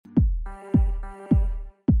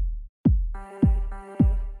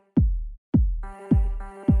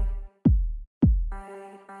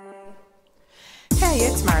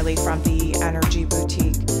it's Marley from the Energy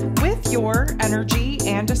Boutique with your energy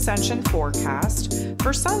and ascension forecast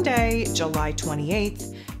for Sunday, July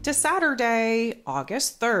 28th to Saturday,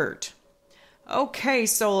 August 3rd. Okay,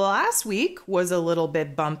 so last week was a little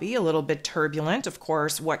bit bumpy, a little bit turbulent. Of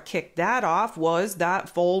course, what kicked that off was that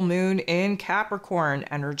full moon in Capricorn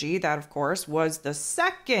energy. That, of course, was the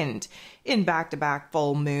second in back-to-back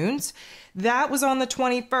full moons. That was on the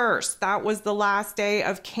 21st. That was the last day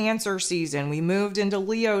of Cancer season. We moved into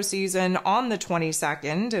Leo season on the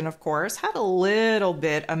 22nd, and of course, had a little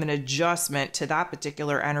bit of an adjustment to that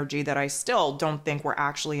particular energy that I still don't think we're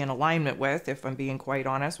actually in alignment with, if I'm being quite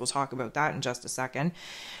honest. We'll talk about that in just a second.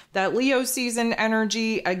 That Leo season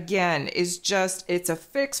energy, again, is just, it's a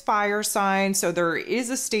fixed fire sign, so there is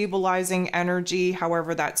a stabilizing energy.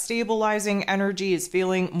 However, that stabilizing energy is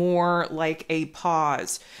feeling more like a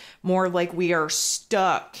pause, more like we are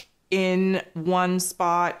stuck in one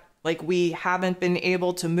spot, like we haven't been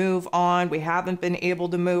able to move on, we haven't been able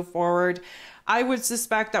to move forward. I would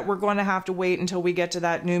suspect that we're going to have to wait until we get to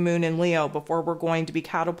that new moon in Leo before we're going to be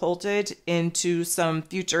catapulted into some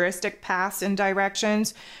futuristic paths and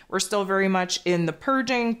directions. We're still very much in the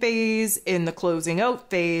purging phase, in the closing out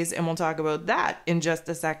phase, and we'll talk about that in just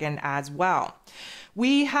a second as well.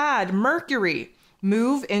 We had Mercury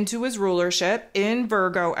move into his rulership in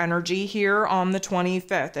Virgo energy here on the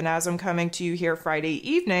 25th. And as I'm coming to you here Friday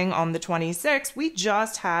evening on the 26th, we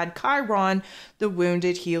just had Chiron, the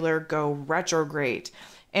wounded healer, go retrograde.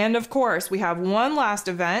 And of course, we have one last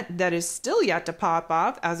event that is still yet to pop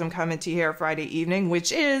off as I'm coming to you here Friday evening,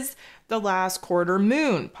 which is the last quarter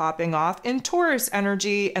moon popping off in Taurus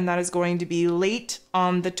energy, and that is going to be late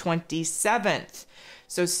on the 27th.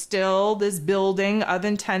 So still this building of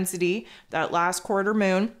intensity, that last quarter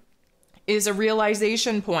moon is a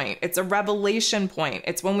realization point. It's a revelation point.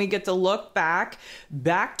 It's when we get to look back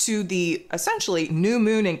to the essentially new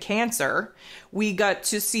moon in Cancer. We got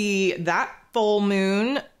to see that full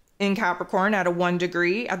moon in Capricorn at a 1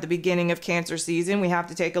 degree at the beginning of Cancer season. We have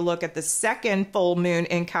to take a look at the second full moon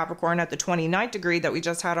in Capricorn at the 29th degree that we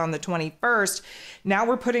just had on the 21st. Now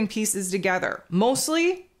we're putting pieces together,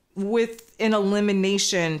 mostly with an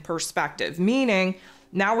elimination perspective, meaning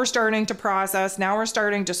now we're starting to process, now we're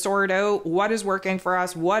starting to sort out what is working for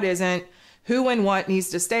us, what isn't, who and what needs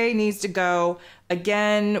to stay, needs to go.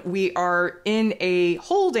 Again, we are in a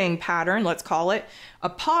holding pattern, let's call it, a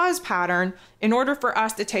pause pattern, in order for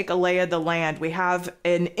us to take a lay of the land. We have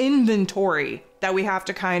an inventory that we have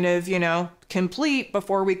to kind of, complete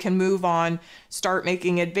before we can move on, start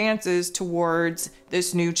making advances towards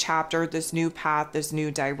this new chapter, this new path, this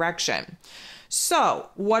new direction. So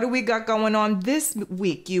what do we got going on this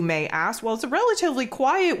week, you may ask? Well, it's a relatively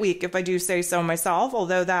quiet week, if I do say so myself,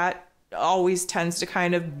 although that always tends to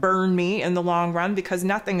kind of burn me in the long run because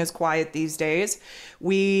nothing is quiet these days.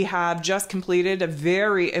 We have just completed a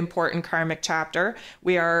very important karmic chapter.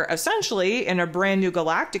 We are essentially in a brand new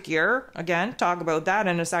galactic year. Again, talk about that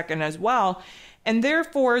in a second as well. And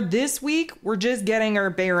therefore, this week, we're just getting our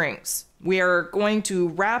bearings. We are going to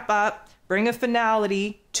wrap up, bring a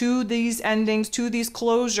finality to these endings, to these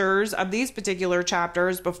closures of these particular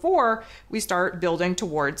chapters before we start building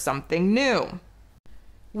towards something new.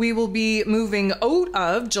 We will be moving out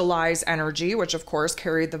of July's energy, which of course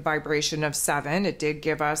carried the vibration of 7. It did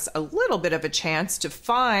give us a little bit of a chance to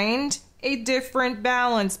find a different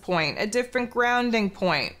balance point, a different grounding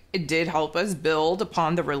point. It did help us build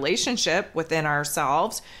upon the relationship within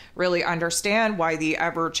ourselves, really understand why the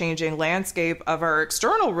ever-changing landscape of our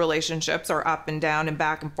external relationships are up and down and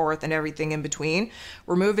back and forth and everything in between.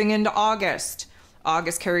 We're moving into August.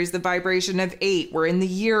 August carries the vibration of 8. We're in the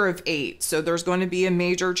year of 8. So there's going to be a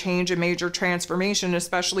major change, a major transformation,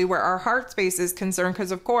 especially where our heart space is concerned,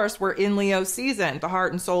 because of course we're in Leo season, the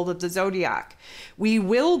heart and soul of the zodiac. We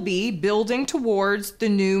will be building towards the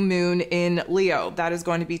new moon in Leo. That is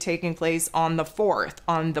going to be taking place on the 4th.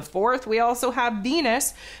 On the 4th, we also have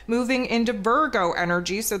Venus moving into Virgo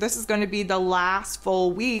energy. So this is going to be the last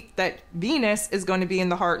full week that Venus is going to be in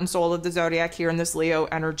the heart and soul of the zodiac here in this Leo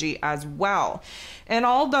energy as well. And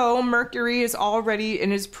although Mercury is already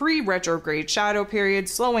in his pre-retrograde shadow period,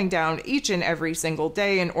 slowing down each and every single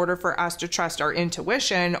day in order for us to trust our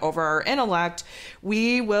intuition over our intellect,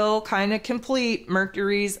 we will kind of complete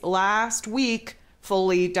Mercury's last week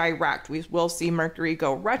fully direct. We will see Mercury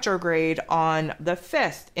go retrograde on the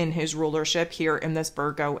 5th in his rulership here in this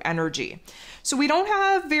Virgo energy. So we don't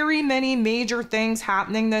have very many major things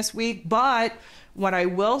happening this week, but what I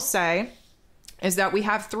will say is that we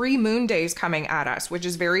have 3 moon days coming at us, which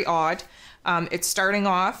is very odd. It's starting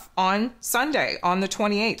off on Sunday, on the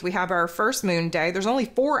 28th. We have our first moon day. There's only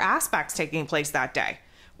 4 aspects taking place that day,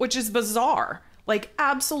 which is bizarre. Like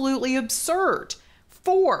absolutely absurd.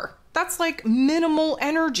 4, that's like minimal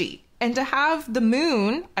energy. And to have the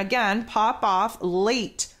moon, again, pop off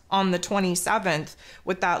late on the 27th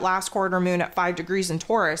with that last quarter moon at 5 degrees in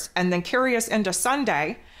Taurus, and then carry us into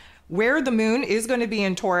Sunday, where the moon is going to be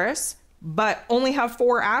in Taurus, but only have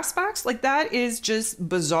 4 aspects, like that is just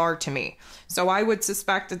bizarre to me. So I would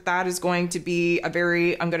suspect that that is going to be a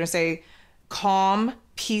very, I'm going to say, calm,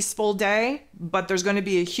 peaceful day, but there's going to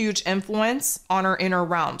be a huge influence on our inner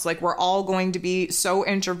realms. Like we're all going to be so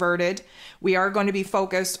introverted. We are going to be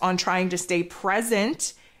focused on trying to stay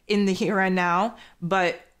present in the here and now.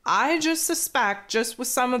 But I just suspect, just with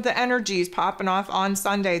some of the energies popping off on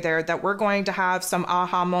Sunday there, that we're going to have some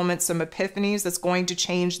aha moments, some epiphanies that's going to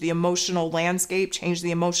change the emotional landscape, change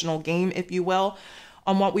the emotional game, if you will,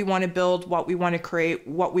 on what we want to build, what we want to create,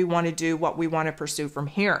 what we want to do, what we want to pursue from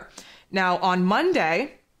here. Now, on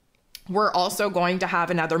Monday, we're also going to have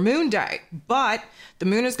another moon day, but the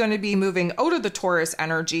moon is going to be moving out of the Taurus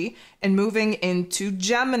energy and moving into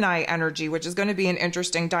Gemini energy, which is going to be an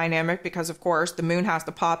interesting dynamic because, of course, the moon has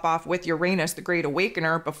to pop off with Uranus, the Great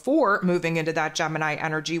Awakener, before moving into that Gemini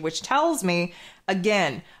energy, which tells me,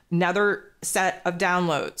 again, another set of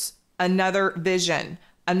downloads, another vision,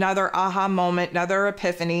 another aha moment, another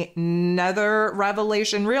epiphany, another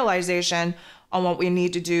revelation, realization on what we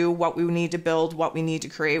need to do, what we need to build, what we need to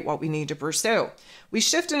create, what we need to pursue. We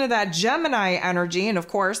shift into that Gemini energy, and of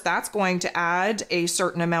course, that's going to add a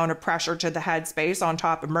certain amount of pressure to the headspace on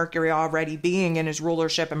top of Mercury already being in his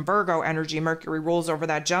rulership in Virgo energy. Mercury rules over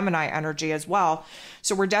that Gemini energy as well.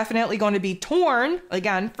 So we're definitely going to be torn,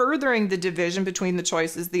 again, furthering the division between the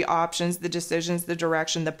choices, the options, the decisions, the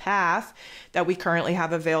direction, the path that we currently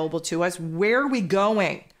have available to us. Where are we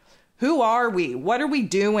going? Who are we? What are we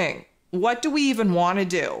doing? What do we even want to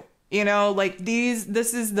do? You know, like this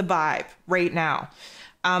is the vibe right now.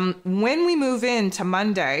 When we move into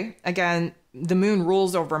Monday, again, the moon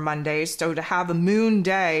rules over Mondays. So to have a moon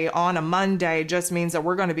day on a Monday just means that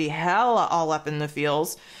we're going to be hella all up in the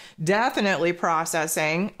feels, definitely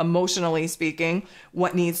processing, emotionally speaking,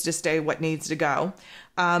 what needs to stay, what needs to go.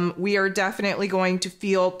 We are definitely going to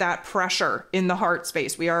feel that pressure in the heart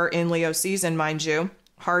space. We are in Leo season, mind you.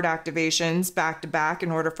 Heart activations back to back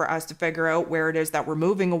in order for us to figure out where it is that we're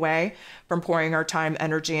moving away from pouring our time,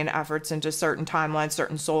 energy, and efforts into certain timelines,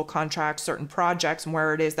 certain soul contracts, certain projects, and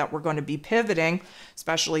where it is that we're going to be pivoting,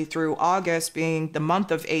 especially through August being the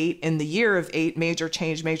month of 8 in the year of 8, major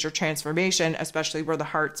change, major transformation, especially where the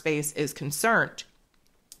heart space is concerned.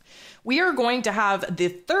 We are going to have the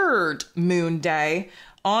 3rd moon day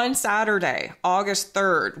on Saturday, August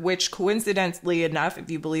 3rd, which coincidentally enough,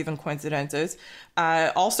 if you believe in coincidences,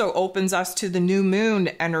 also opens us to the new moon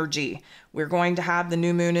energy. We're going to have the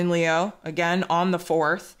new moon in Leo again on the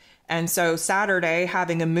 4th. And so Saturday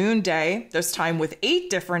having a moon day, this time with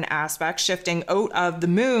 8 different aspects, shifting out of the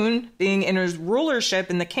moon being in his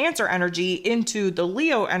rulership in the Cancer energy into the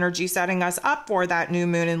Leo energy, setting us up for that new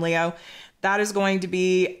moon in Leo. That is going to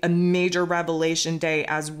be a major revelation day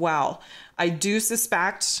as well. I do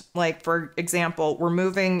suspect, like, for example, we're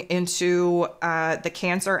moving into the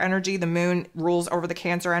Cancer energy. The moon rules over the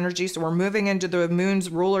Cancer energy. So we're moving into the moon's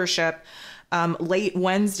rulership late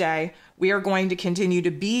Wednesday. We are going to continue to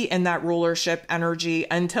be in that rulership energy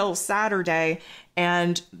until Saturday.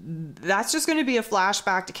 And that's just going to be a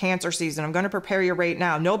flashback to Cancer season. I'm going to prepare you right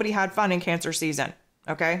now. Nobody had fun in Cancer season.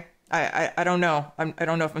 Okay. I don't know. I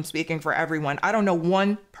don't know if I'm speaking for everyone. I don't know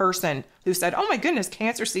one person who said, oh my goodness,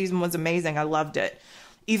 Cancer season was amazing. I loved it.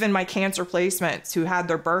 Even my Cancer placements who had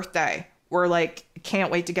their birthday were like, can't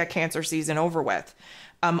wait to get Cancer season over with.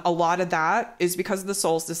 A lot of that is because of the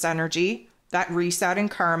solstice energy, that reset in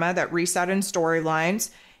karma, that reset in storylines.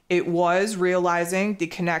 It was realizing the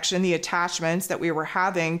connection, the attachments that we were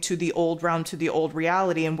having to the old realm, to the old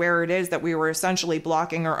reality, and where it is that we were essentially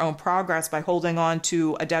blocking our own progress by holding on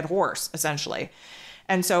to a dead horse, essentially.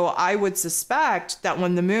 And so I would suspect that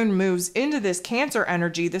when the moon moves into this Cancer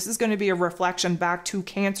energy, this is going to be a reflection back to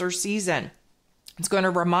Cancer season. It's going to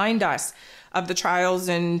remind us of the trials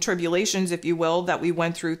and tribulations, if you will, that we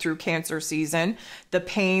went through Cancer season, the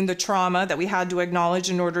pain, the trauma that we had to acknowledge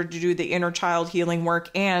in order to do the inner child healing work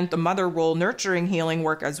and the mother role nurturing healing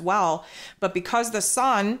work as well. But because the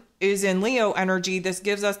sun is in Leo energy, this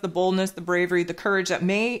gives us the boldness, the bravery, the courage that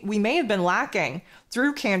we may have been lacking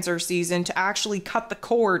through Cancer season to actually cut the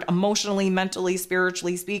cord emotionally, mentally,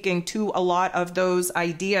 spiritually speaking to a lot of those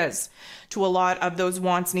ideas, to a lot of those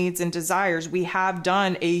wants, needs, and desires. We have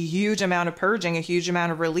done a huge amount of purging, a huge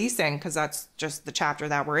amount of releasing, because that's just the chapter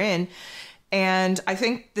that we're in. And I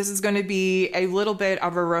think this is going to be a little bit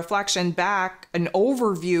of a reflection back, an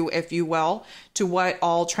overview, if you will, to what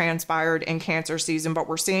all transpired in Cancer season. But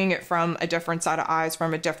we're seeing it from a different set of eyes,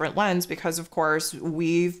 from a different lens, because of course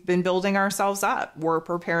we've been building ourselves up. We're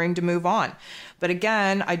preparing to move on. But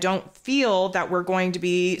again, I don't feel that we're going to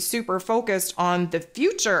be super focused on the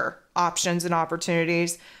future options and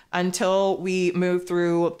opportunities until we move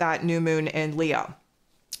through that new moon in Leo.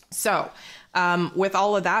 So, with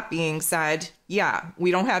all of that being said, yeah,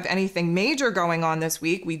 we don't have anything major going on this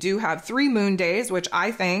week. We do have 3 moon days, which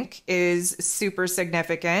I think is super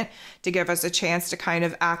significant to give us a chance to kind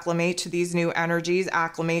of acclimate to these new energies,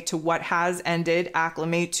 acclimate to what has ended,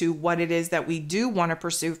 acclimate to what it is that we do want to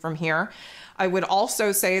pursue from here. I would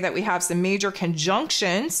also say that we have some major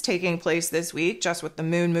conjunctions taking place this week, just with the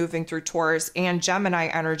moon moving through Taurus and Gemini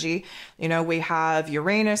energy. You know, we have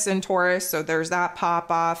Uranus in Taurus, so there's that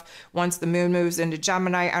pop off. Once the moon moves into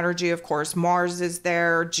Gemini energy, of course, Mars is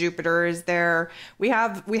there, Jupiter is there. We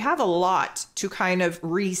have a lot to kind of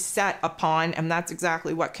reset upon, and that's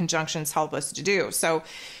exactly what conjunctions help us to do. So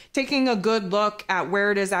taking a good look at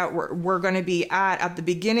where it is that we're going to be at the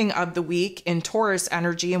beginning of the week in Taurus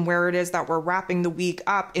energy, and where it is that we're wrapping the week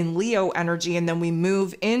up in Leo energy, and then we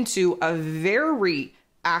move into a very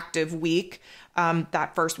active week,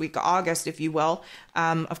 that first week of August, if you will.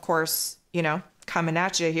 Of course, you know, coming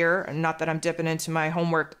at you here, not that I'm dipping into my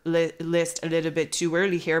homework list a little bit too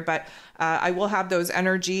early here, but I will have those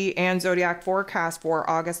energy and zodiac forecasts for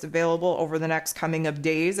August available over the next coming of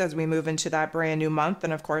days as we move into that brand new month.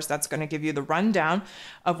 And of course, that's going to give you the rundown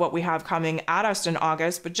of what we have coming at us in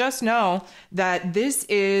August. But just know that this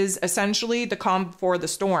is essentially the calm before the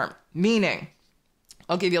storm, meaning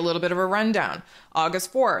I'll give you a little bit of a rundown.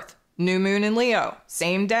 August 4th, new moon in Leo,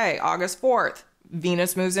 same day, August 4th.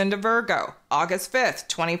 Venus moves into Virgo. August 5th,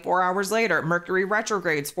 24 hours later, Mercury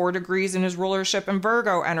retrogrades 4 degrees in his rulership in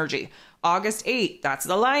Virgo energy. August 8th, that's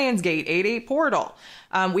the Lion's Gate, 8-8 portal.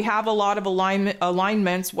 We have a lot of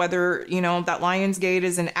alignments, whether, you know, that Lion's Gate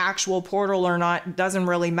is an actual portal or not, doesn't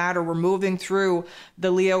really matter. We're moving through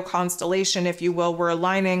the Leo constellation, if you will. We're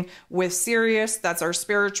aligning with Sirius, that's our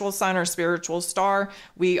spiritual sun, our spiritual star.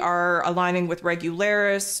 We are aligning with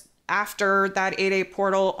Regularis. After that 8-8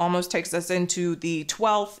 portal almost takes us into the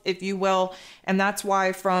 12th, if you will. And that's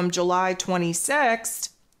why from July 26th,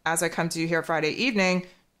 as I come to you here Friday evening,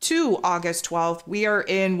 to August 12th, we are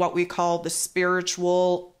in what we call the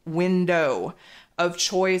spiritual window of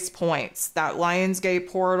choice points. That Lionsgate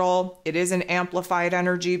portal, it is an amplified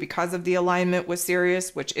energy because of the alignment with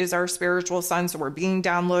Sirius, which is our spiritual sun. So we're being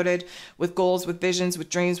downloaded with goals, with visions, with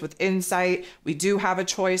dreams, with insight. We do have a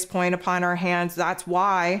choice point upon our hands. That's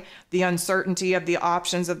why the uncertainty of the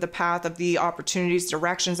options, of the path, of the opportunities,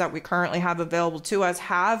 directions that we currently have available to us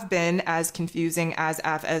have been as confusing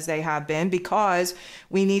as they have been, because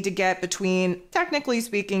we need to get between, technically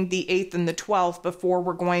speaking, the 8th and the 12th before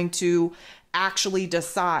we're going to actually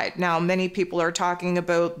decide. Now, many people are talking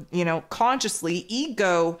about, you know, consciously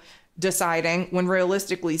ego deciding, when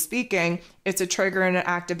realistically speaking, it's a trigger and an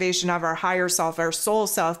activation of our higher self, our soul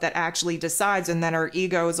self, that actually decides. And then our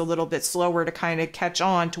ego is a little bit slower to kind of catch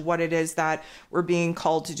on to what it is that we're being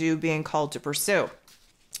called to do, being called to pursue.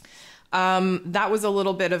 That was a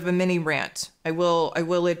little bit of a mini rant. I will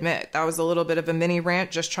admit that was a little bit of a mini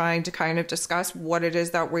rant, just trying to kind of discuss what it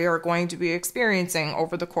is that we are going to be experiencing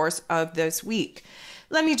over the course of this week.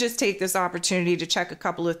 Let me just take this opportunity to check a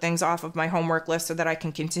couple of things off of my homework list so that I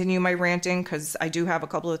can continue my ranting, because I do have a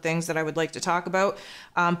couple of things that I would like to talk about.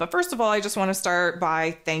 But first of all, I just want to start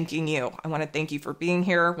by thanking you. I want to thank you for being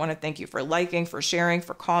here. I want to thank you for liking, for sharing,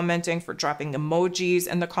 for commenting, for dropping emojis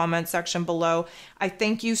in the comment section below. I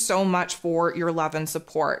thank you so much for your love and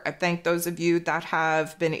support. I thank those of you that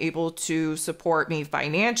have been able to support me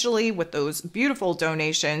financially with those beautiful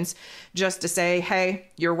donations, just to say, hey,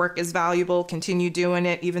 your work is valuable, continue doing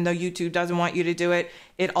it, even though YouTube doesn't want you to do it.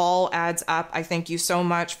 It all adds up. I thank you so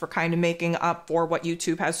much for kind of making up for what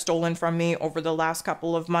YouTube has stolen from me over the last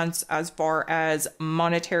couple of months as far as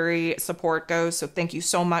monetary support goes. So thank you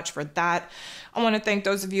so much for that. I want to thank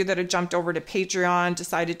those of you that have jumped over to Patreon,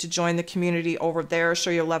 decided to join the community over there, show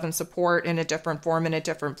your love and support in a different form, in a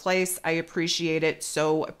different place. I appreciate it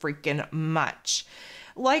so freaking much.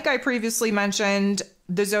 Like I previously mentioned,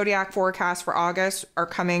 the zodiac forecasts for August are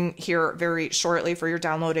coming here very shortly for your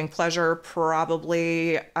downloading pleasure.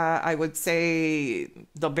 Probably, I would say,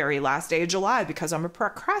 the very last day of July, because I'm a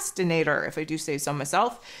procrastinator, if I do say so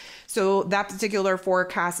myself. So that particular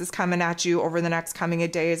forecast is coming at you over the next coming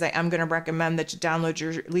of days. I am going to recommend that you download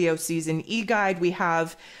your Leo season e-guide. We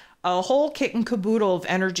have a whole kit and caboodle of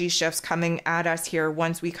energy shifts coming at us here.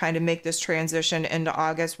 Once we kind of make this transition into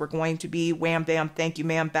August, we're going to be wham, bam, thank you,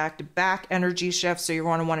 ma'am, back to back energy shifts. So you're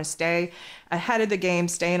going to want to stay ahead of the game,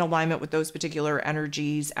 stay in alignment with those particular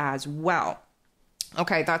energies as well.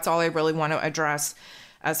 Okay, that's all I really want to address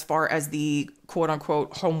as far as the quote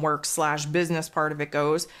unquote homework / business part of it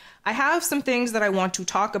goes. I have some things that I want to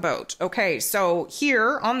talk about. Okay, so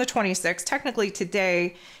here on the 26th, technically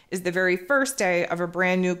today is the very first day of a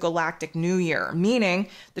brand new galactic new year, meaning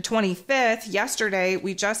the 25th, yesterday,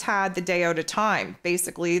 we just had the day out of time,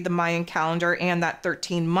 basically the Mayan calendar and that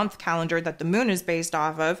 13-month calendar that the moon is based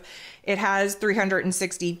off of. It has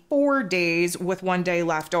 364 days with 1 day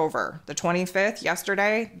left over. The 25th,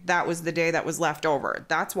 yesterday, that was the day that was left over.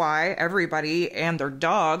 That's why everybody and their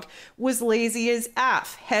dog was lazy as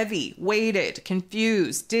F, heavy, weighted,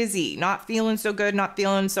 confused, dizzy, not feeling so good, not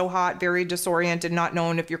feeling so hot, very disoriented, not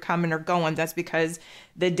knowing if you're coming or going. That's because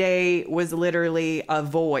the day was literally a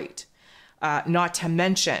void. Not to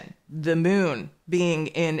mention the moon being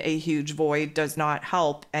in a huge void does not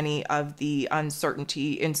help any of the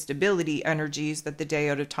uncertainty, instability energies that the day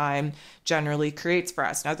out of time generally creates for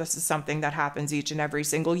us. Now, this is something that happens each and every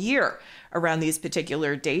single year around these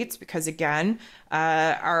particular dates, because again,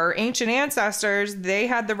 our ancient ancestors, they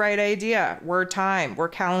had the right idea. Where time, where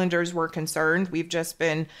calendars were concerned, we've just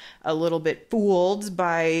been a little bit fooled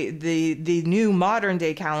by the new modern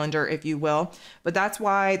day calendar, if you will. But that's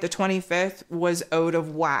why the 25th was out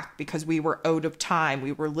of whack, because we were out of time.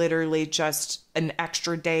 We were literally just an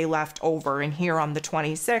extra day left over. And here on the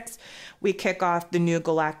 26th, we kick off the new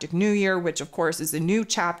galactic new year, which of course is a new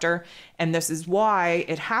chapter. And this is why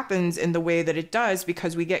it happens in the way that it does,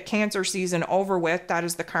 because we get Cancer season over with. That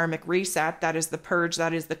is the karmic reset. That is the purge.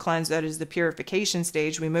 That is the cleanse. That is the purification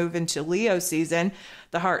stage. We move into Leo season,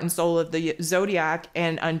 the heart and soul of the zodiac.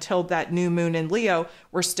 And until that new moon in Leo,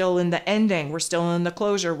 we're still in the ending. We're still in the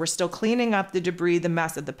closure. We're still cleaning up the debris, the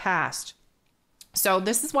mess of the past. So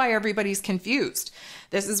this is why everybody's confused.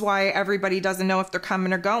 This is why everybody doesn't know if they're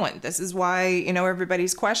coming or going. This is why,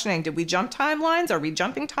 everybody's questioning, did we jump timelines? Are we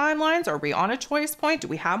jumping timelines? Are we on a choice point? Do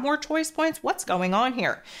we have more choice points? What's going on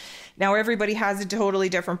here? Now, everybody has a totally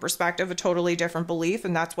different perspective, a totally different belief,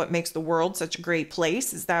 and that's what makes the world such a great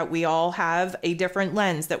place, is that we all have a different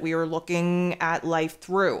lens that we are looking at life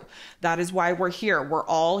through. That is why we're here. We're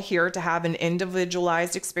all here to have an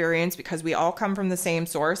individualized experience, because we all come from the same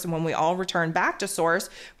source, and when we all return back to source,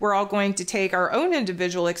 we're all going to take our own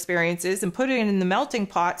individual experiences and put it in the melting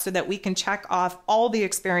pot so that we can check off all the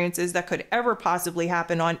experiences that could ever possibly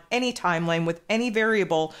happen on any timeline with any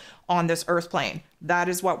variable on this earth plane. That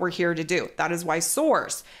is what we're here to do. That is why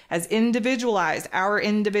Source has individualized our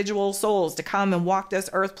individual souls to come and walk this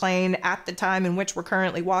earth plane at the time in which we're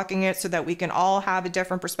currently walking it, so that we can all have a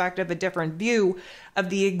different perspective, a different view of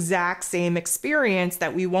the exact same experience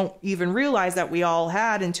that we won't even realize that we all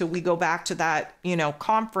had until we go back to that,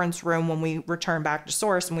 conference room when we return back to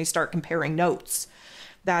Source and we start comparing notes.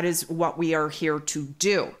 That is what we are here to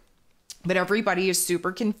do. But everybody is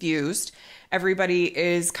super confused. Everybody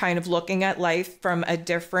is kind of looking at life from a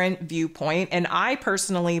different viewpoint. And I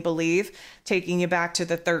personally believe, taking you back to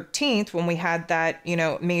the 13th, when we had that,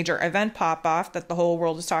 major event pop off that the whole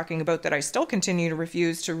world is talking about, that I still continue to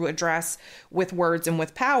refuse to address with words and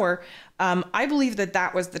with power. I believe that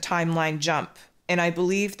that was the timeline jump. And I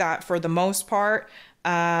believe that for the most part,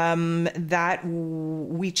 that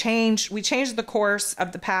we changed the course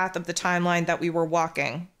of the path of the timeline that we were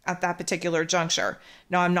walking at that particular juncture.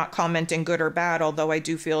 Now, I'm not commenting good or bad, although I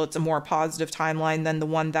do feel it's a more positive timeline than the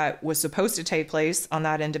one that was supposed to take place on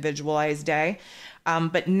that individualized day.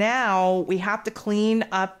 But now we have to clean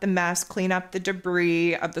up the mess, clean up the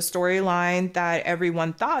debris of the storyline that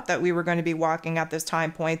everyone thought that we were going to be walking at this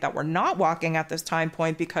time point, that we're not walking at this time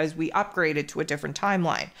point because we upgraded to a different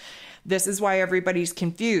timeline. This is why everybody's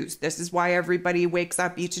confused. This is why everybody wakes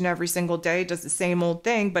up each and every single day, does the same old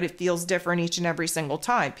thing, but it feels different each and every single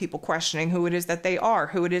time. People questioning who it is that they are,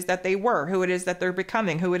 who it is that they were, who it is that they're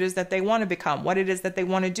becoming, who it is that they want to become, what it is that they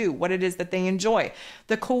want to do, what it is that they enjoy.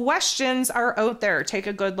 The questions are out there. Take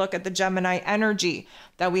a good look at the Gemini energy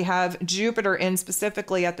that we have Jupiter in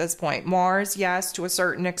specifically at this point. Mars, yes, to a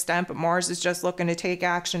certain extent, but Mars is just looking to take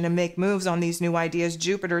action and make moves on these new ideas.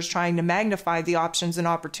 Jupiter is trying to magnify the options and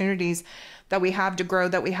opportunities that we have to grow,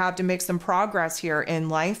 that we have to make some progress here in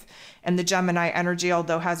life. And the Gemini energy,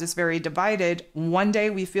 although has us very divided, one day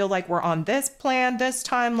we feel like we're on this plan, this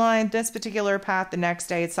timeline, this particular path. The next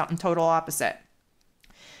day it's something total opposite.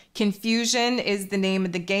 Confusion is the name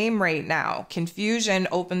of the game right now. Confusion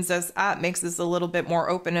opens us up, makes us a little bit more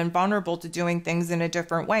open and vulnerable to doing things in a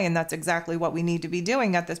different way. And that's exactly what we need to be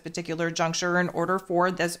doing at this particular juncture in order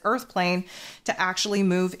for this earth plane to actually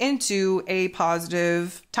move into a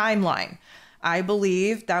positive timeline. I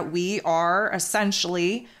believe that we are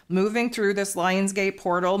essentially moving through this Lionsgate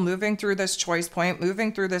portal, moving through this choice point,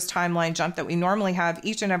 moving through this timeline jump that we normally have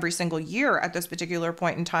each and every single year at this particular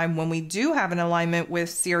point in time when we do have an alignment with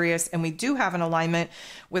Sirius and we do have an alignment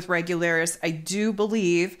with Regularis. I do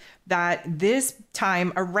believe that this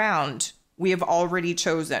time around, we have already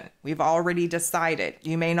chosen. We've already decided.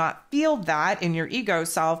 You may not feel that in your ego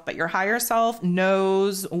self, but your higher self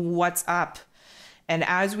knows what's up. And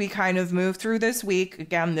as we kind of move through this week,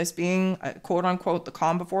 again, this being quote unquote the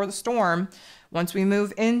calm before the storm, once we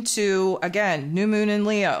move into, again, new moon in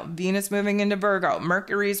Leo, Venus moving into Virgo,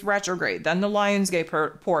 Mercury's retrograde, then the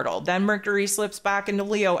Lionsgate portal, then Mercury slips back into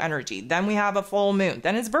Leo energy, then we have a full moon,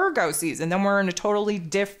 then it's Virgo season, then we're in a totally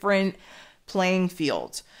different playing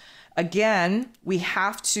field. Again, we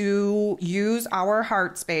have to use our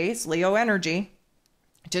heart space, Leo energy,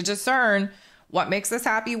 to discern what makes us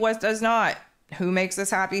happy, what does not. Who makes us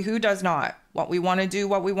happy, who does not, what we want to do,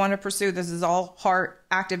 what we want to pursue. This is all heart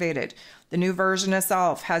activated. The new version of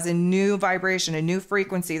self has a new vibration, a new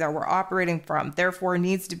frequency that we're operating from, therefore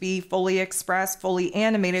needs to be fully expressed, fully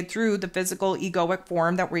animated through the physical egoic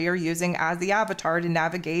form that we are using as the avatar to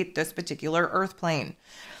navigate this particular earth plane.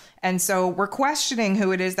 And so we're questioning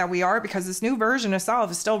who it is that we are because this new version of self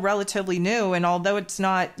is still relatively new. And although it's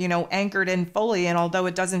not, anchored in fully, and although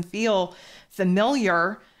it doesn't feel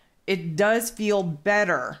familiar, it does feel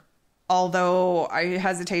better, although I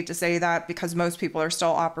hesitate to say that because most people are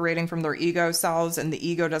still operating from their ego selves and the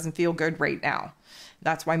ego doesn't feel good right now.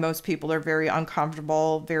 That's why most people are very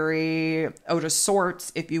uncomfortable, very out of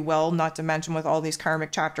sorts, if you will, not to mention with all these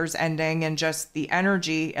karmic chapters ending and just the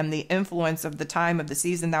energy and the influence of the time of the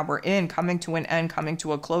season that we're in coming to an end, coming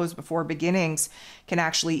to a close before beginnings can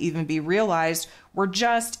actually even be realized. We're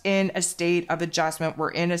just in a state of adjustment.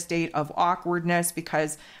 We're in a state of awkwardness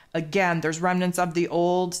because, again, there's remnants of the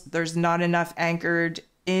old. There's not enough anchored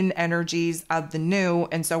in energies of the new.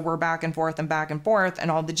 And so we're back and forth.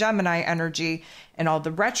 And all the Gemini energy and all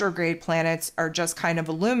the retrograde planets are just kind of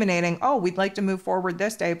illuminating, oh, we'd like to move forward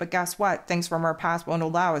this day. But guess what? Things from our past won't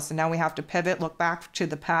allow us. And now we have to pivot, look back to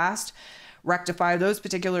the past, rectify those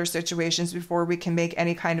particular situations before we can make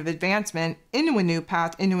any kind of advancement into a new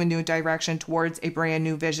path, into a new direction towards a brand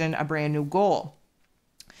new vision, a brand new goal.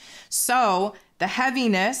 So the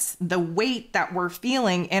heaviness, the weight that we're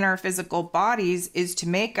feeling in our physical bodies is to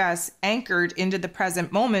make us anchored into the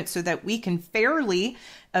present moment so that we can fairly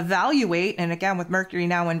evaluate, and again with Mercury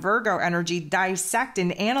now in Virgo energy, dissect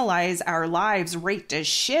and analyze our lives right to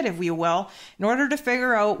shit, if we will, in order to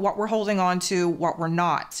figure out what we're holding on to, what we're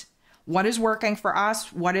not, what is working for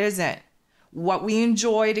us, what isn't, what we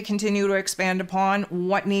enjoy to continue to expand upon,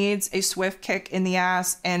 what needs a swift kick in the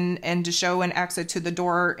ass and to show an exit to the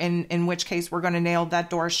door, in which case we're going to nail that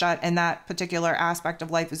door shut and that particular aspect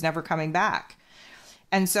of life is never coming back.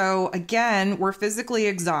 And so again, we're physically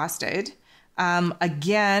exhausted.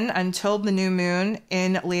 Again, until the new moon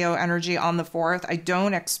in Leo energy on the 4th, I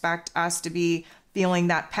don't expect us to be feeling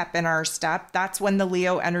that pep in our step. That's when the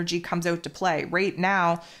Leo energy comes out to play. Right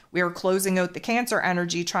now, we are closing out the Cancer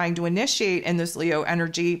energy, trying to initiate in this Leo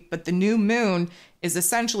energy, but the new moon is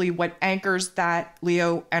essentially what anchors that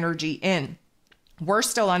Leo energy in. We're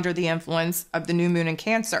still under the influence of the new moon in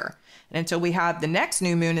Cancer. And until we have the next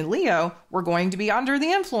new moon in Leo, we're going to be under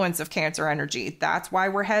the influence of Cancer energy. That's why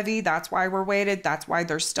we're heavy. That's why we're weighted. That's why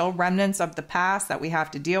there's still remnants of the past that we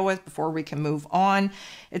have to deal with before we can move on.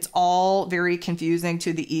 It's all very confusing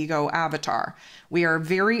to the ego avatar. We are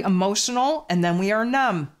very emotional and then we are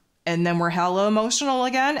numb. And then we're hella emotional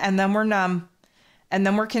again and then we're numb. And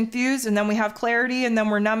then we're confused and then we have clarity and then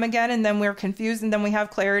we're numb again and then we're confused and then we have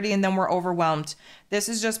clarity and then we're overwhelmed. This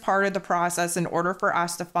is just part of the process in order for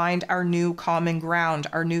us to find our new common ground,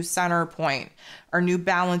 our new center point, our new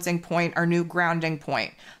balancing point, our new grounding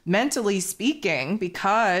point. Mentally speaking,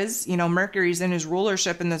 because, Mercury's in his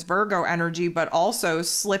rulership in this Virgo energy, but also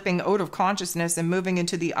slipping out of consciousness and moving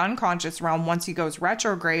into the unconscious realm once he goes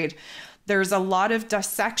retrograde, there's a lot of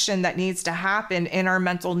dissection that needs to happen in our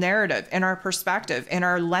mental narrative, in our perspective, in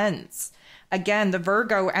our lens. Again, the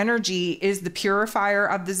Virgo energy is the purifier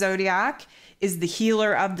of the zodiac, is the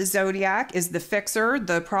healer of the zodiac, is the fixer,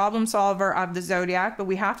 the problem solver of the zodiac, but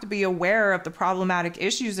we have to be aware of the problematic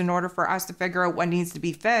issues in order for us to figure out what needs to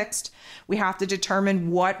be fixed. We have to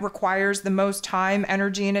determine what requires the most time,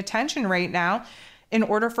 energy, and attention right now in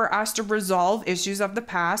order for us to resolve issues of the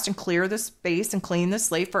past and clear the space and clean the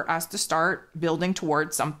slate for us to start building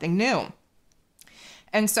towards something new.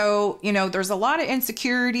 And so, there's a lot of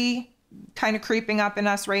insecurity kind of creeping up in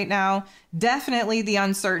us right now. Definitely the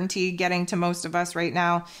uncertainty getting to most of us right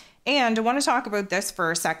now. And I want to talk about this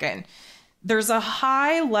for a second. There's a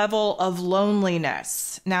high level of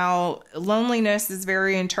loneliness. Now, loneliness is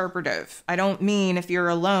very interpretive. I don't mean if you're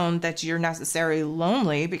alone that you're necessarily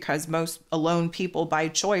lonely, because most alone people by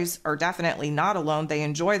choice are definitely not alone. They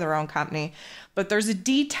enjoy their own company. But there's a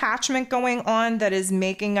detachment going on that is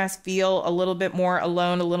making us feel a little bit more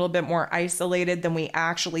alone, a little bit more isolated than we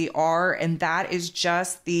actually are. And that is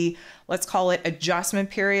just the, let's call it, adjustment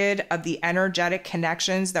period of the energetic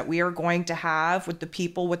connections that we are going to have with the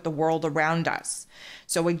people, with the world around us.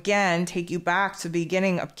 So again, take you back to the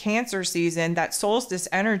beginning of Cancer season, that solstice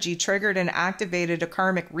energy triggered and activated a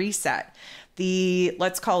karmic reset. The,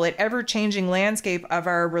 let's call it, ever-changing landscape of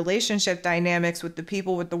our relationship dynamics with the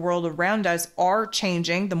people, with the world around us are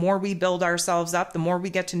changing. The more we build ourselves up, the more we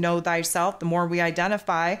get to know thyself, the more we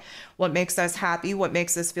identify what makes us happy, what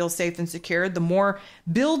makes us feel safe and secure, the more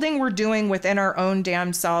building we're doing within our own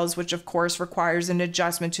damn selves, which of course requires an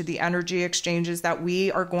adjustment to the energy exchanges that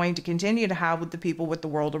we are going to continue to have with the people, with the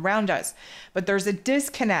world around us. But there's a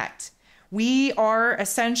disconnect. We are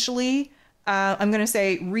essentially I'm going to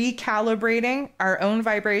say recalibrating our own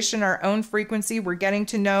vibration, our own frequency. We're getting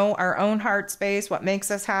to know our own heart space, what makes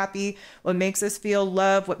us happy, what makes us feel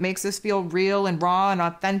love, what makes us feel real and raw and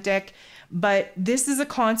authentic. But this is a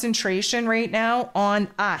concentration right now on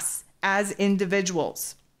us as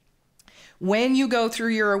individuals. When you go through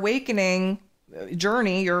your awakening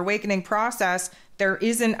journey, your awakening process, there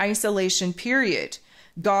is an isolation period.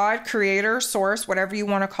 God, creator, source, whatever you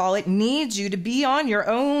want to call it, needs you to be on your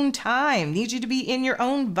own time, needs you to be in your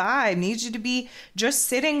own vibe, needs you to be just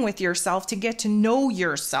sitting with yourself to get to know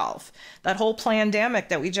yourself. That whole pandemic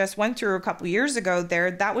that we just went through a couple years ago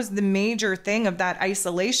there, that was the major thing of that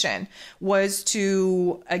isolation, was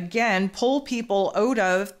to, again, pull people out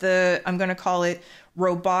of the, I'm going to call it,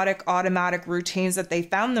 robotic, automatic routines that they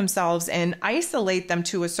found themselves in, isolate them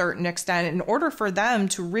to a certain extent in order for them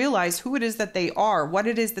to realize who it is that they are, what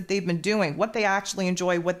it is that they've been doing, what they actually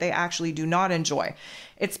enjoy, what they actually do not enjoy.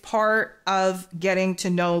 It's part of getting to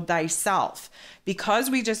know thyself. Because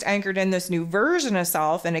we just anchored in this new version of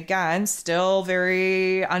self, and again, still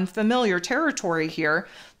very unfamiliar territory here,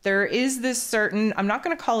 there is this certain, I'm not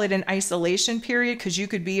going to call it an isolation period, because you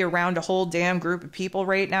could be around a whole damn group of people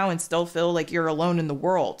right now and still feel like you're alone in the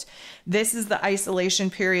world. This is the isolation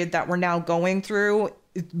period that we're now going through,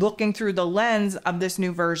 looking through the lens of this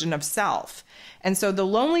new version of self. And so the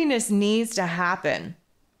loneliness needs to happen.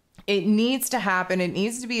 It needs to happen. It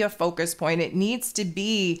needs to be a focus point. It needs to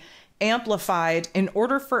be amplified in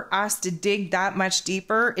order for us to dig that much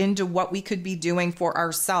deeper into what we could be doing for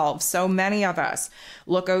ourselves. So many of us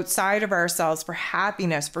look outside of ourselves for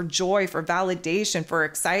happiness, for joy, for validation, for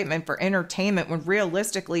excitement, for entertainment, when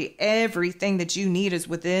realistically everything that you need is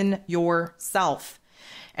within yourself.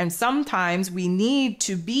 And sometimes we need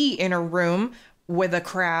to be in a room with a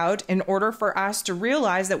crowd in order for us to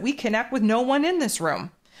realize that we connect with no one in this room.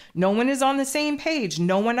 No one is on the same page.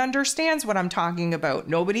 No one understands what I'm talking about.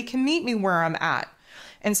 Nobody can meet me where I'm at.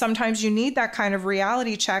 And sometimes you need that kind of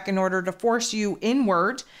reality check in order to force you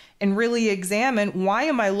inward and really examine, why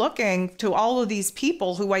am I looking to all of these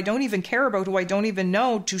people who I don't even care about, who I don't even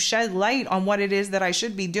know, to shed light on what it is that I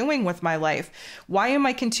should be doing with my life? Why am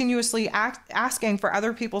I continuously asking for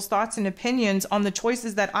other people's thoughts and opinions on the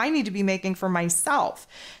choices that I need to be making for myself?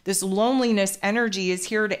 This loneliness energy is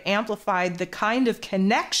here to amplify the kind of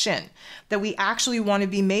connection that we actually want to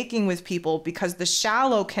be making with people, because the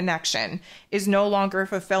shallow connection is no longer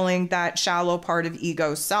fulfilling that shallow part of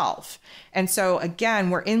ego self. And so again,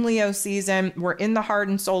 we're in Leo season. We're in the heart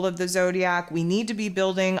and soul of the zodiac. We need to be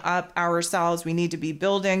building up ourselves. We need to be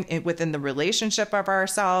building it within the relationship of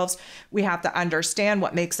ourselves. We have to understand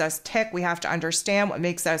what makes us tick. We have to understand what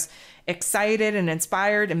makes us excited and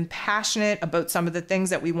inspired and passionate about some of the things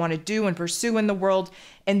that we want to do and pursue in the world.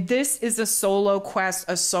 And this is a solo quest,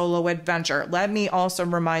 a solo adventure. Let me also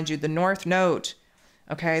remind you, the North Node,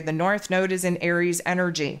 okay? The North Node is in Aries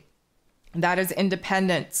energy. That is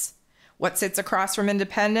independence. What sits across from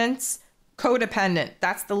independence? Codependent.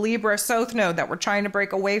 That's the Libra South Node that we're trying to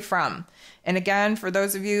break away from. And again, for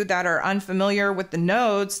those of you that are unfamiliar with the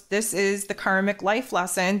nodes, this is the karmic life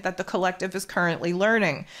lesson that the collective is currently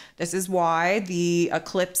learning. This is why the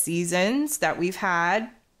eclipse seasons that we've had,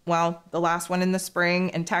 well, the last one in the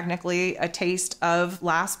spring and technically a taste of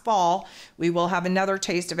last fall, we will have another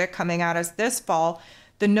taste of it coming at us this fall.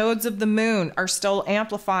 The nodes of the moon are still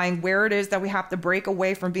amplifying where it is that we have to break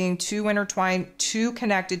away from being too intertwined, too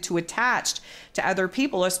connected, too attached to other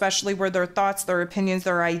people, especially where their thoughts, their opinions,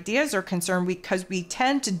 their ideas are concerned, because we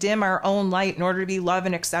tend to dim our own light in order to be loved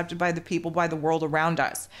and accepted by the people, by the world around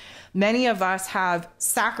us. Many of us have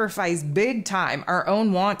sacrificed big time our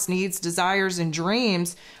own wants, needs, desires, and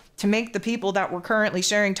dreams to make the people that we're currently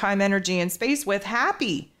sharing time, energy, and space with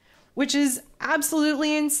happy, which is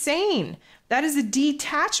absolutely insane. That is a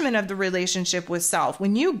detachment of the relationship with self.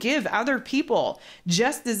 When you give other people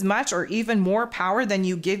just as much or even more power than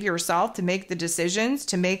you give yourself to make the decisions,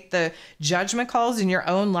 to make the judgment calls in your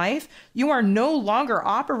own life, you are no longer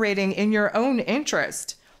operating in your own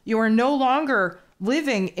interest. You are no longer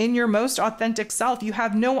living in your most authentic self. You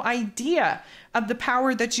have no idea of the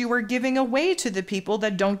power that you are giving away to the people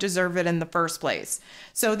that don't deserve it in the first place.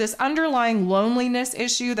 So this underlying loneliness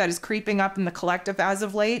issue that is creeping up in the collective as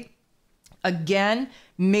of late, again,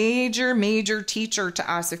 major teacher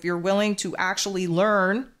to us if you're willing to actually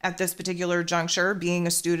learn at this particular juncture, being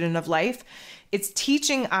a student of life. It's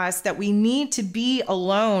teaching us that we need to be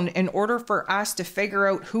alone in order for us to figure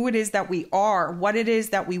out who it is that we are, what it is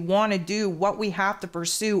that we want to do, what we have to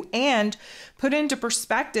pursue, and put into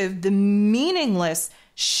perspective the meaningless,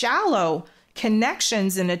 shallow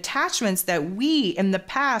connections and attachments that we in the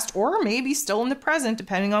past, or maybe still in the present,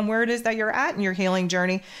 depending on where it is that you're at in your healing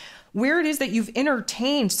journey, where it is that you've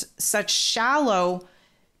entertained such shallow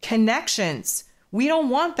connections. We don't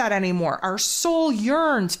want that anymore. Our soul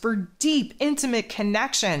yearns for deep, intimate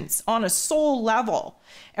connections on a soul level,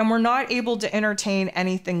 and we're not able to entertain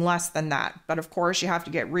anything less than that. But of course, you have to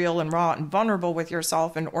get real and raw and vulnerable with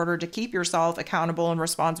yourself in order to keep yourself accountable and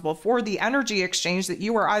responsible for the energy exchange that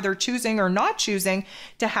you are either choosing or not choosing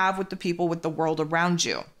to have with the people, with the world around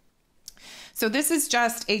you. So this is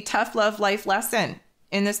just a tough love life lesson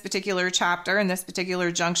in this particular chapter, in this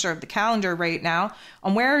particular juncture of the calendar right now,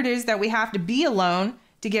 on where it is that we have to be alone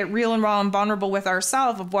to get real and raw and vulnerable with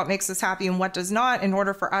ourselves of what makes us happy and what does not, in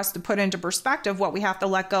order for us to put into perspective what we have to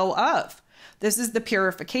let go of. This is the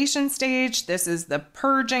purification stage. This is the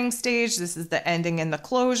purging stage. This is the ending and the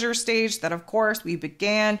closure stage that, of course, we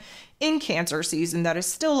began in Cancer season, that is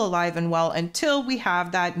still alive and well until we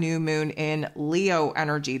have that new moon in Leo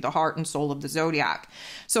energy, the heart and soul of the zodiac.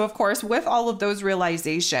 So, of course, with all of those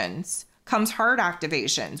realizations comes heart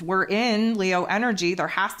activations. We're in Leo energy. There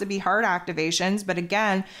has to be heart activations. But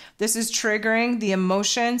again, this is triggering the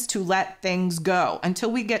emotions to let things go until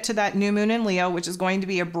we get to that new moon in Leo, which is going to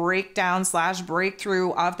be a breakdown /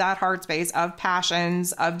 breakthrough of that heart space, of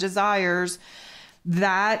passions, of desires.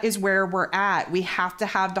 That is where we're at. We have to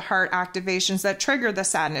have the heart activations that trigger the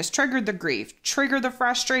sadness, trigger the grief, trigger the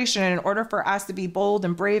frustration in order for us to be bold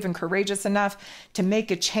and brave and courageous enough to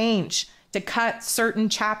make a change, to cut certain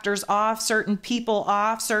chapters off, certain people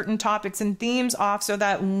off, certain topics and themes off, so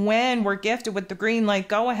that when we're gifted with the green light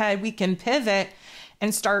go ahead, we can pivot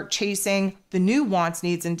and start chasing the new wants,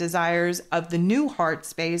 needs, and desires of the new heart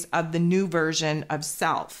space, of the new version of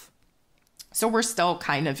self. So we're still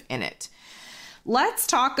kind of in it. Let's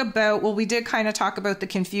talk about, well, we did kind of talk about the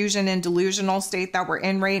confusion and delusional state that we're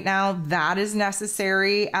in right now. That is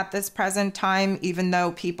necessary at this present time, even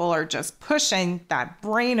though people are just pushing that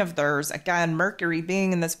brain of theirs. Again, Mercury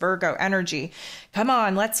being in this Virgo energy. Come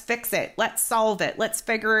on, let's fix it. Let's solve it. Let's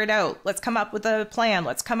figure it out. Let's come up with a plan.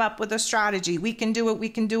 Let's come up with a strategy. We can do it. We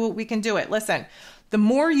can do it. We can do it. Listen. The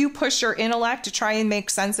more you push your intellect to try and make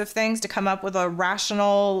sense of things, to come up with a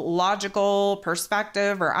rational, logical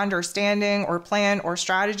perspective or understanding or plan or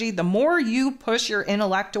strategy, the more you push your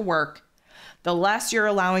intellect to work, the less you're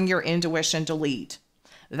allowing your intuition to lead.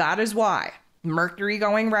 That is why Mercury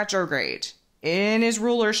going retrograde in his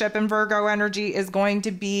rulership in Virgo energy is going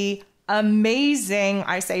to be amazing.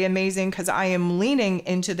 I say amazing because I am leaning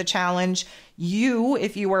into the challenge. You,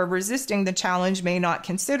 if you are resisting the challenge, may not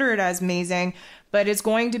consider it as amazing, but it's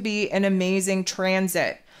going to be an amazing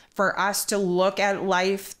transit for us to look at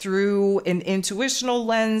life through an intuitional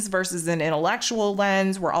lens versus an intellectual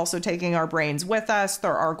lens. We're also taking our brains with us.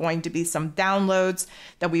 There are going to be some downloads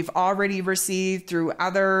that we've already received through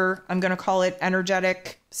other, I'm going to call it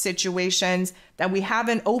energetic situations that we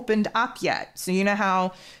haven't opened up yet. So you know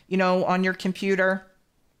how, on your computer,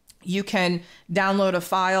 you can download a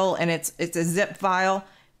file and it's a zip file.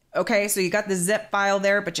 Okay, so you got the zip file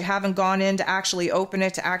there, but you haven't gone in to actually open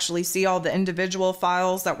it, to actually see all the individual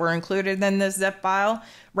files that were included in this zip file.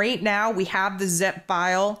 Right now, we have the zip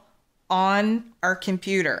file on our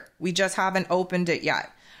computer. We just haven't opened it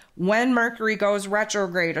yet. When Mercury goes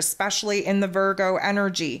retrograde, especially in the Virgo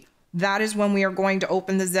energy, that is when we are going to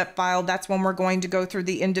open the zip file. That's when we're going to go through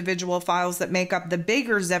the individual files that make up the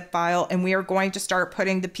bigger zip file, and we are going to start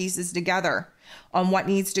putting the pieces together on what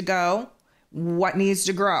needs to go, what needs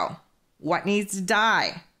to grow, what needs to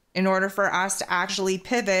die, in order for us to actually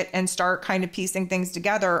pivot and start kind of piecing things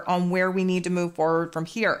together on where we need to move forward from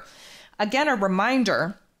here. Again, a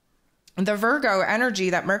reminder, the Virgo energy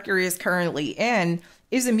that Mercury is currently in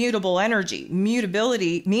is a mutable energy.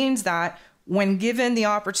 Mutability means that when given the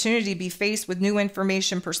opportunity to be faced with new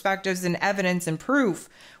information, perspectives, and evidence and proof,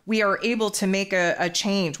 we are able to make a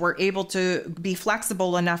change. We're able to be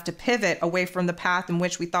flexible enough to pivot away from the path in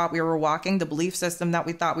which we thought we were walking, the belief system that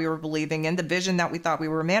we thought we were believing in, the vision that we thought we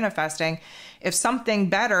were manifesting. If something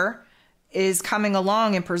better is coming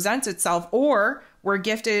along and presents itself, or we're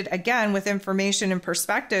gifted again with information and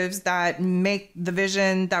perspectives that make the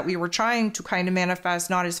vision that we were trying to kind of manifest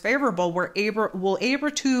not as favorable, we're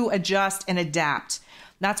able to adjust and adapt.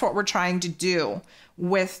 That's what we're trying to do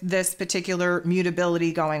with this particular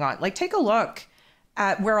mutability going on. Like, take a look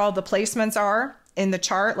at where all the placements are in the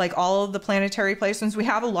chart, like all of the planetary placements. We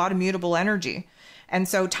have a lot of mutable energy. And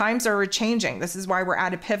so times are changing. This is why we're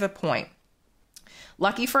at a pivot point.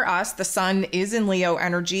 Lucky for us, the sun is in Leo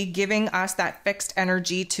energy, giving us that fixed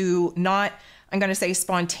energy to not, I'm going to say,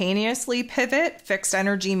 spontaneously pivot. Fixed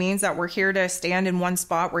energy means that we're here to stand in one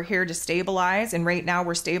spot. We're here to stabilize. And right now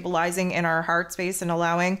we're stabilizing in our heart space and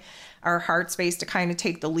allowing our heart space to kind of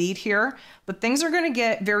take the lead here. But things are going to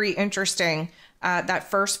get very interesting that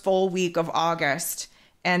first full week of August.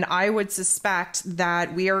 And I would suspect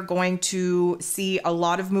that we are going to see a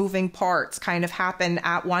lot of moving parts kind of happen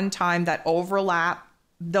at one time that overlap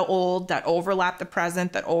the old, that overlap the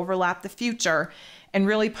present, that overlap the future, and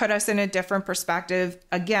really put us in a different perspective,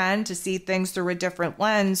 again, to see things through a different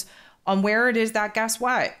lens on where it is that, guess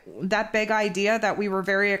what, that big idea that we were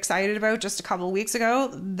very excited about just a couple of weeks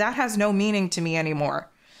ago, that has no meaning to me anymore.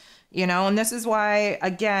 You know, and this is why,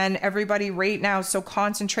 again, everybody right now is so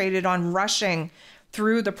concentrated on rushing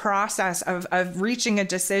through the process of reaching a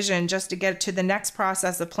decision just to get to the next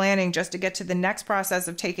process of planning, just to get to the next process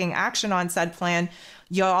of taking action on said plan.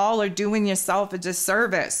 Y'all are doing yourself a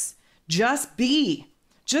disservice. Just be.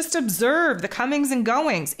 Just observe the comings and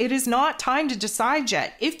goings. It is not time to decide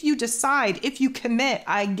yet. If you decide, if you commit,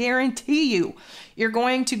 I guarantee you, you're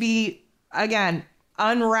going to be, again,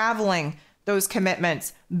 unraveling those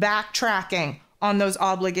commitments, backtracking on those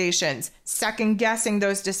obligations, second guessing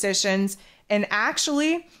those decisions. And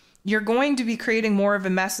actually, you're going to be creating more of a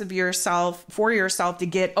mess of yourself for yourself to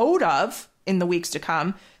get out of in the weeks to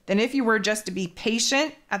come than if you were just to be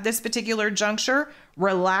patient at this particular juncture,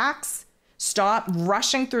 relax, stop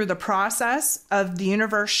rushing through the process of the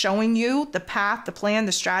universe showing you the path, the plan,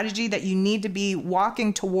 the strategy that you need to be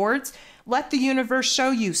walking towards. Let the universe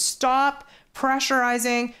show you. Stop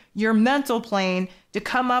pressurizing your mental plane to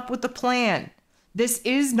come up with a plan. This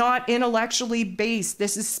is not intellectually based.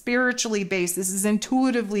 This is spiritually based. This is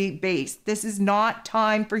intuitively based. This is not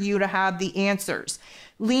time for you to have the answers.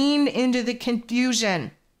 Lean into the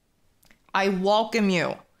confusion. I welcome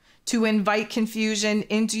you to invite confusion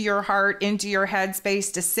into your heart, into your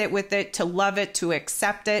headspace, to sit with it, to love it, to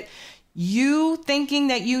accept it. You thinking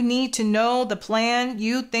that you need to know the plan,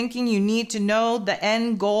 you thinking you need to know the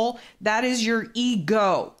end goal, that is your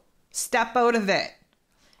ego. Step out of it.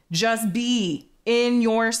 Just be in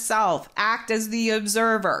yourself. Act as the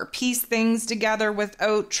observer. Piece things together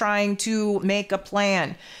without trying to make a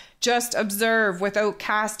plan. Just observe without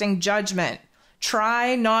casting judgment.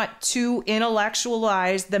 Try not to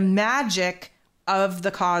intellectualize the magic of the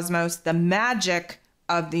cosmos, the magic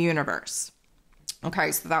of the universe.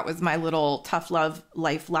 Okay, so that was my little tough love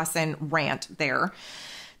life lesson rant there.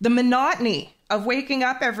 The monotony of waking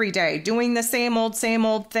up every day, doing the same old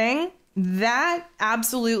thing, that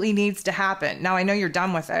absolutely needs to happen. Now, I know you're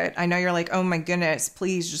done with it. I know you're like, oh my goodness,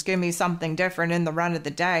 please just give me something different in the run of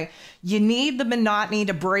the day. You need the monotony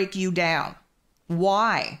to break you down.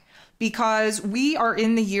 Why? Because we are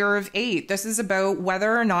in the year of 8. This is about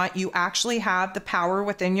whether or not you actually have the power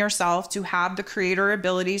within yourself to have the creator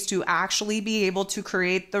abilities to actually be able to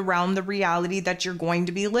create the realm, the reality that you're going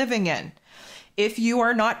to be living in. If you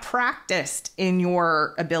are not practiced in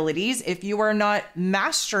your abilities, if you are not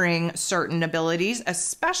mastering certain abilities,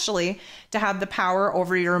 especially to have the power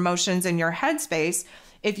over your emotions and your headspace,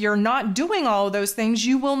 if you're not doing all of those things,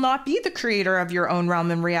 you will not be the creator of your own realm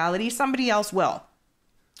and reality. Somebody else will.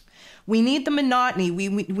 We need the monotony. We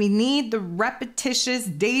need the repetitious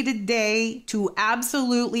day-to-day to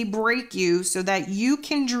absolutely break you so that you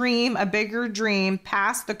can dream a bigger dream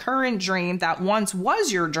past the current dream that once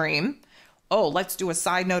was your dream. Oh, let's do a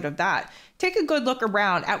side note of that. Take a good look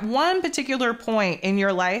around. At one particular point in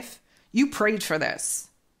your life, You prayed for this.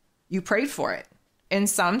 You prayed for it. In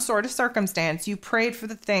some sort of circumstance, you prayed for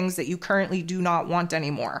the things that you currently do not want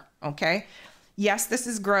anymore. Okay? Yes, this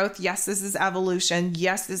is growth. Yes, this is evolution.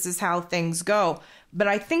 Yes, this is how things go. But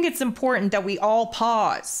I think it's important that we all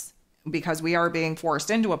pause, because we are being forced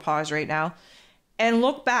into a pause right now, and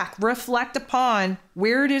look back, reflect upon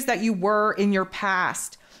where it is that you were in your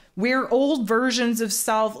past, where old versions of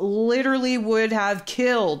self literally would have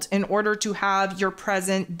killed in order to have your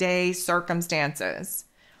present day circumstances.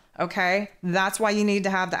 Okay? That's why you need to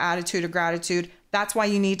have the attitude of gratitude. That's why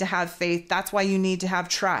you need to have faith. That's why you need to have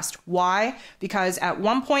trust. Why? Because at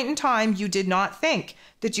one point in time, you did not think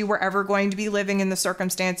that you were ever going to be living in the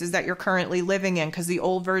circumstances that you're currently living in, because the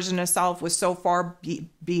old version of self was so far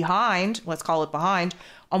behind, let's call it behind,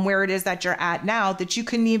 on where it is that you're at now, that you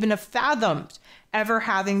couldn't even have fathomed ever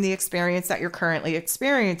having the experience that you're currently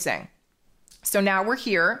experiencing. So now we're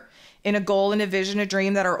here in a goal and a vision, a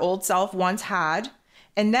dream that our old self once had.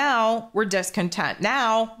 And now we're discontent.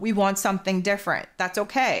 Now we want something different. That's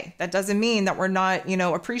okay. That doesn't mean that we're not,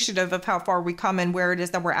 appreciative of how far we come and where it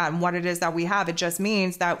is that we're at and what it is that we have. It just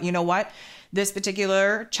means that, you know what, this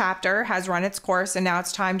particular chapter has run its course and now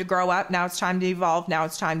it's time to grow up. Now it's time to evolve. Now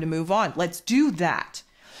it's time to move on. Let's do that.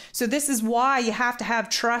 So this is why you have to have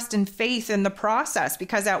trust and faith in the process,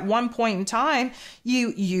 because at one point in time,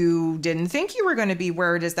 you didn't think you were going to be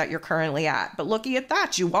where it is that you're currently at. But looky at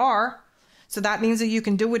that, you are. So that means that you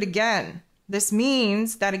can do it again. This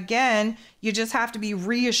means that, again, you just have to be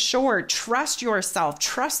reassured, trust yourself,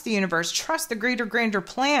 trust the universe, trust the greater, grander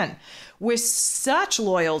plan with such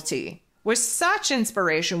loyalty, with such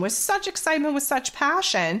inspiration, with such excitement, with such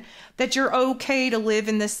passion, that you're okay to live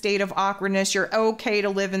in this state of awkwardness. You're okay to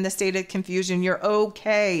live in the state of confusion. You're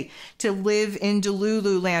okay to live in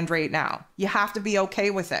Delulu land right now. You have to be okay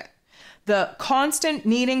with it. The constant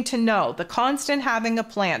needing to know, the constant having a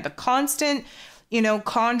plan, the constant,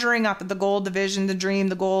 conjuring up the goal, the vision, the dream,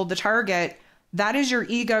 the goal, the target, that is your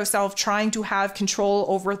ego self trying to have control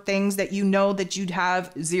over things that you know that you'd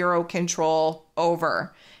have zero control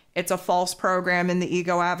over. It's a false program in the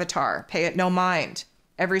ego avatar. Pay it no mind.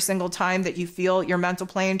 Every single time that you feel your mental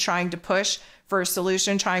plane trying to push for a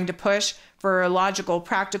solution, trying to push for a logical,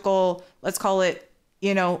 practical, let's call it,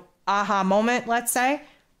 aha moment, let's say,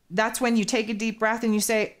 that's when you take a deep breath and you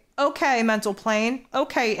say, okay, mental plane,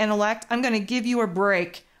 okay, intellect, I'm going to give you a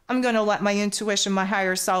break. I'm going to let my intuition, my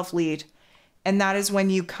higher self lead. And that is when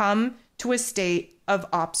you come to a state of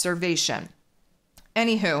observation.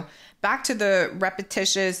 Anywho, back to the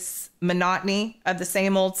repetitious monotony of the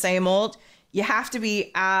same old. You have to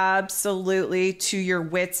be absolutely to your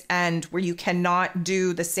wit's end, where you cannot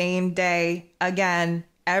do the same day again,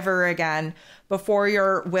 ever again, before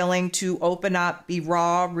you're willing to open up, be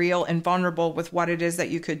raw, real, and vulnerable with what it is that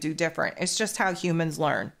you could do different. It's just how humans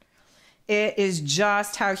learn. It is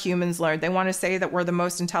just how humans learn. They want to say that we're the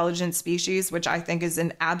most intelligent species, which I think is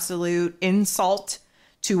an absolute insult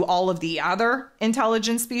to all of the other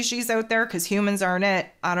intelligent species out there, because humans aren't it.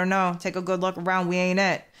 I don't know. Take a good look around. We ain't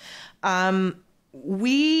it.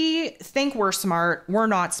 We think we're smart. We're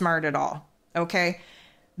not smart at all. Okay.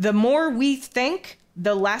 The more we think,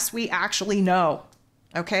 the less we actually know.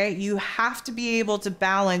 Okay. You have to be able to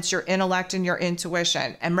balance your intellect and your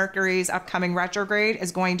intuition. And Mercury's upcoming retrograde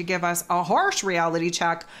is going to give us a harsh reality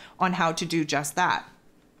check on how to do just that.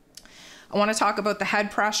 I want to talk about the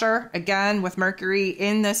head pressure. Again, with Mercury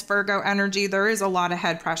in this Virgo energy, there is a lot of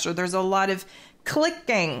head pressure. There's a lot of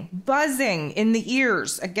clicking, buzzing in the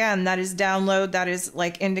ears. Again, that is download. That is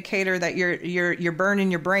like indicator that you're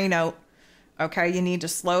burning your brain out. Okay, you need to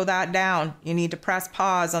slow that down. You need to press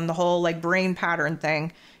pause on the whole like brain pattern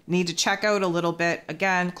thing. You need to check out a little bit.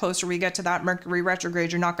 Again, closer we get to that Mercury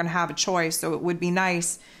retrograde, you're not going to have a choice. So it would be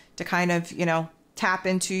nice to kind of, tap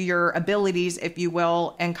into your abilities, if you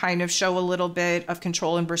will, and kind of show a little bit of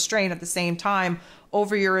control and restraint at the same time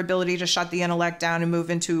over your ability to shut the intellect down and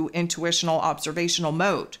move into intuitional observational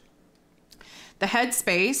mode. The head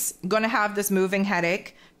space, going to have this moving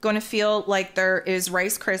headache, going to feel like there is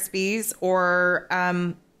Rice Krispies or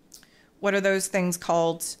what are those things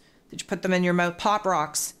called? Did you put them in your mouth? Pop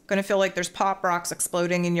rocks. Going to feel like there's pop rocks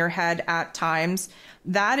exploding in your head at times.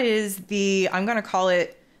 That is the, I'm going to call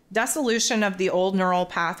it dissolution of the old neural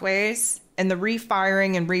pathways and the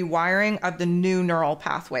refiring and rewiring of the new neural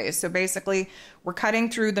pathways. So basically, we're cutting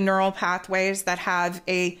through the neural pathways that have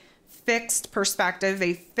a fixed perspective,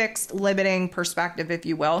 a fixed limiting perspective, if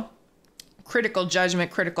you will, critical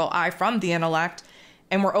judgment, critical eye from the intellect.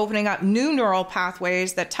 And we're opening up new neural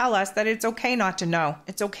pathways that tell us that it's okay not to know.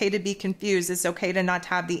 It's okay to be confused. It's okay to not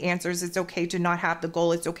have the answers. It's okay to not have the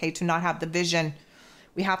goal. It's okay to not have the vision.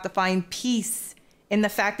 We have to find peace in the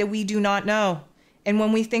fact that we do not know. And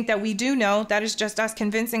when we think that we do know, that is just us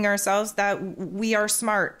convincing ourselves that we are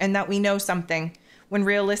smart and that we know something, when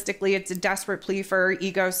realistically it's a desperate plea for our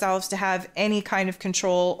ego selves to have any kind of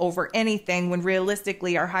control over anything, when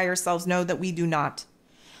realistically our higher selves know that we do not.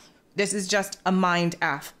 This is just a mind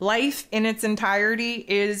F. Life in its entirety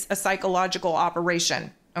is a psychological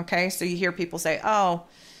operation. Okay, so you hear people say, oh,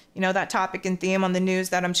 you know, that topic and theme on the news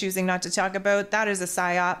that I'm choosing not to talk about, that is a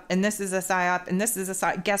psyop, and this is a psyop, and this is a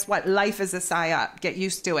psyop. Guess what? Life is a psyop. Get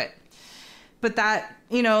used to it. But that,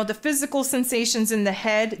 you know, the physical sensations in the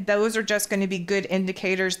head, those are just going to be good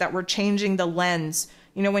indicators that we're changing the lens.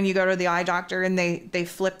 You know, when you go to the eye doctor and they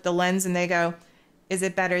flip the lens and they go, is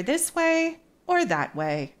it better this way or that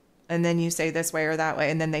way? And then you say this way or that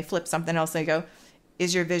way, and then they flip something else and they go,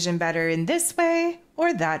 is your vision better in this way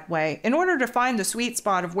or that way? In order to find the sweet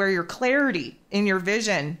spot of where your clarity in your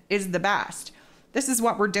vision is the best. This is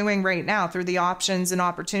what we're doing right now through the options and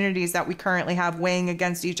opportunities that we currently have weighing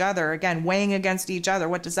against each other. Again, weighing against each other.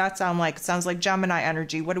 What does that sound like? It sounds like Gemini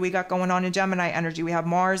energy. What do we got going on in Gemini energy? We have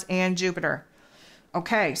Mars and Jupiter.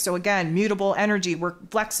 Okay, so again, mutable energy. We're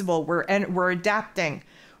flexible. We're adapting.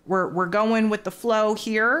 We're going with the flow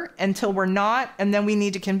here until we're not, and then we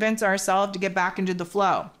need to convince ourselves to get back into the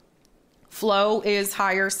flow. Flow is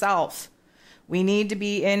higher self. We need to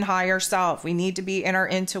be in higher self. We need to be in our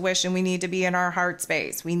intuition. We need to be in our heart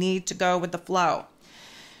space. We need to go with the flow.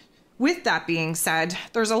 With that being said,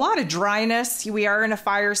 there's a lot of dryness. We are in a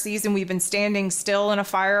fire season. We've been standing still in a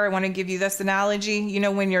fire. I want to give you this analogy. You know,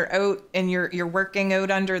 when you're out and you're working out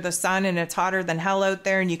under the sun and it's hotter than hell out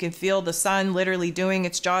there and you can feel the sun literally doing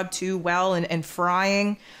its job too well and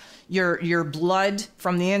frying your blood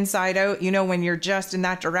from the inside out. You know, when you're just in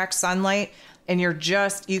that direct sunlight and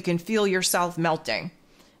you can feel yourself melting.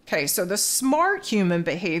 Okay, so the smart human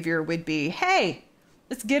behavior would be, hey,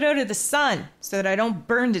 let's get out of the sun so that I don't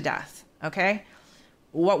burn to death, okay?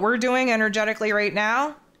 What we're doing energetically right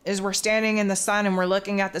now is we're standing in the sun and we're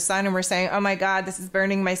looking at the sun and we're saying, oh my God, this is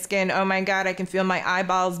burning my skin. Oh my God, I can feel my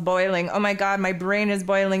eyeballs boiling. Oh my God, my brain is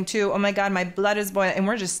boiling too. Oh my God, my blood is boiling. And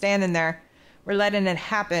we're just standing there. We're letting it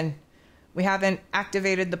happen. We haven't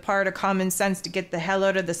activated the part of common sense to get the hell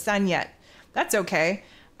out of the sun yet. That's okay.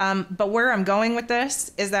 But where I'm going with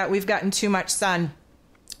this is that we've gotten too much sun.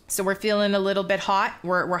 So we're feeling a little bit hot.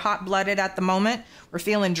 We're hot-blooded at the moment. We're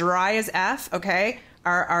feeling dry as F, okay?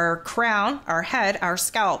 Our crown, our head, our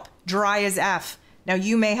scalp, dry as F. Now,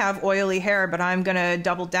 you may have oily hair, but I'm going to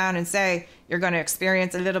double down and say you're going to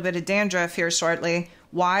experience a little bit of dandruff here shortly.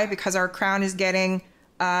 Why? Because our crown is getting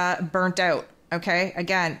burnt out, okay?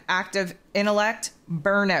 Again, active intellect,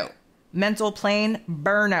 burnout. Mental plane,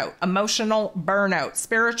 burnout. Emotional burnout.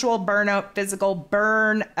 Spiritual burnout. Physical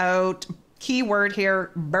burnout. Key word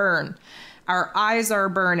here, burn. Our eyes are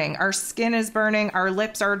burning. Our skin is burning. Our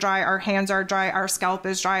lips are dry. Our hands are dry. Our scalp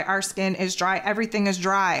is dry. Our skin is dry. Everything is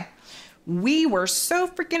dry. We were so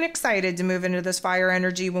freaking excited to move into this fire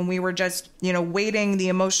energy when we were just, you know, wading the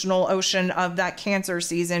emotional ocean of that Cancer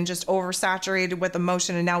season, just oversaturated with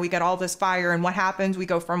emotion. And now we got all this fire. And what happens? We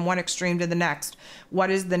go from one extreme to the next.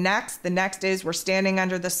 What is the next? The next is we're standing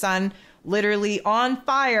under the sun, literally on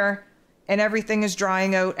fire. And everything is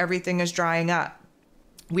drying out, everything is drying up.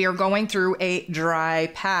 We are going through a dry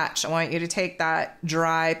patch. I want you to take that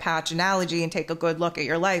dry patch analogy and take a good look at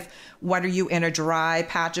your life. What are you in a dry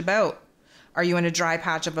patch about? Are you in a dry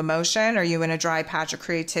patch of emotion? Are you in a dry patch of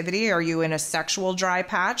creativity? Are you in a sexual dry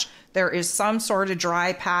patch? There is some sort of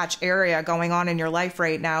dry patch area going on in your life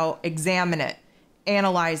right now. Examine it.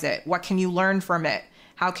 Analyze it. What can you learn from it?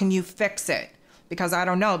 How can you fix it? Because I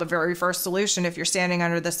don't know, the very first solution, if you're standing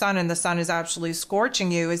under the sun and the sun is actually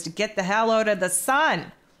scorching you, is to get the hell out of the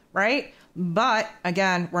sun, right? But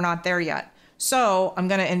again, we're not there yet. So I'm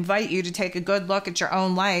going to invite you to take a good look at your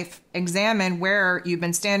own life, examine where you've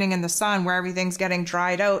been standing in the sun, where everything's getting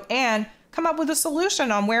dried out, and come up with a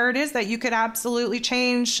solution on where it is that you could absolutely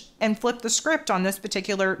change and flip the script on this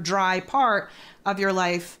particular dry part of your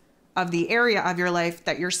life, of the area of your life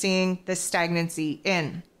that you're seeing this stagnancy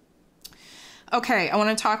in. Okay, I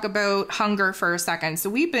want to talk about hunger for a second. So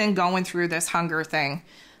we've been going through this hunger thing.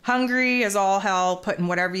 Hungry as all hell, putting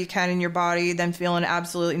whatever you can in your body, then feeling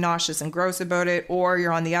absolutely nauseous and gross about it. Or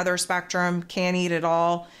you're on the other spectrum, can't eat at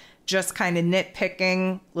all, just kind of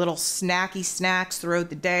nitpicking little snacky snacks throughout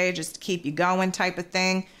the day just to keep you going type of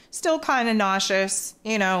thing. Still kind of nauseous,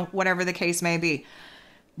 you know, whatever the case may be.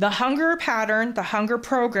 The hunger pattern, the hunger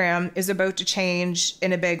program is about to change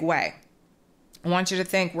in a big way. I want you to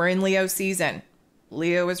think we're in Leo season.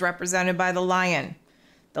 Leo is represented by the lion.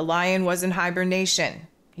 The lion was in hibernation.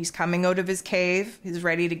 He's coming out of his cave. He's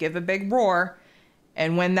ready to give a big roar.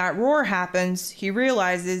 And when that roar happens, he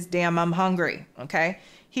realizes, damn, I'm hungry. Okay.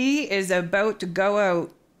 He is about to go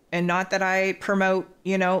out, and not that I promote,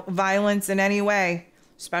 violence in any way,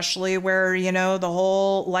 especially where, the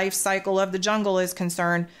whole life cycle of the jungle is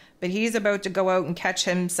concerned. But he's about to go out and catch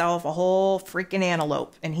himself a whole freaking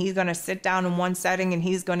antelope. And he's going to sit down in one setting and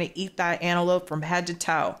he's going to eat that antelope from head to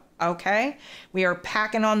toe. Okay? We are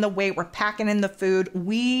packing on the weight. We're packing in the food.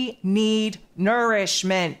 We need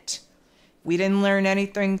nourishment. We didn't learn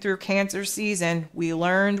anything through Cancer season. We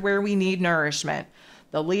learned where we need nourishment.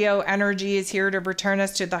 The Leo energy is here to return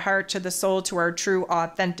us to the heart, to the soul, to our true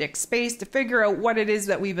authentic space, to figure out what it is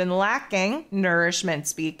that we've been lacking, nourishment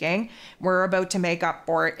speaking. We're about to make up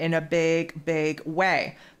for it in a big, big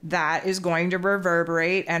way. That is going to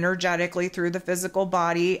reverberate energetically through the physical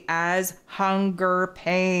body as hunger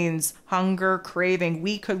pains, hunger craving.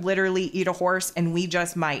 We could literally eat a horse, and we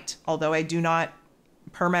just might, although I do not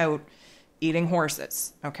promote eating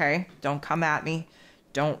horses. Okay? Don't come at me.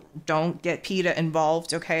 Don't get PETA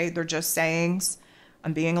involved, okay? They're just sayings.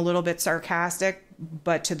 I'm being a little bit sarcastic,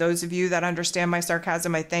 but to those of you that understand my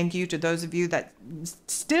sarcasm, I thank you. To those of you that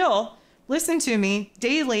still listen to me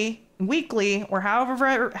daily, weekly, or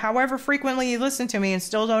however frequently you listen to me and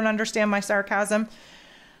still don't understand my sarcasm,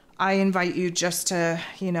 I invite you just to,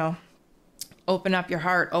 open up your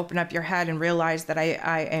heart, open up your head, and realize that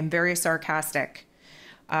I am very sarcastic.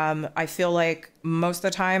 I feel like most of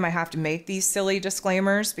the time I have to make these silly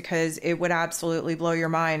disclaimers because it would absolutely blow your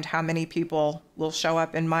mind how many people will show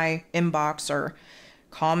up in my inbox or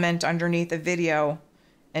comment underneath a video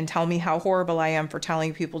and tell me how horrible I am for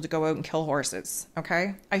telling people to go out and kill horses.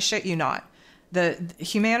 Okay? I shit you not. The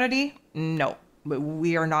humanity, no.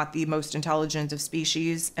 We are not the most intelligent of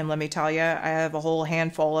species. And let me tell you, I have a whole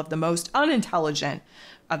handful of the most unintelligent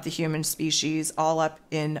of the human species all up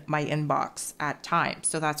in my inbox at times.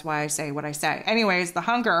 So that's why I say what I say. Anyways, the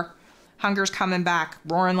hunger's coming back,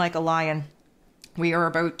 roaring like a lion. We are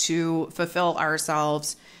about to fulfill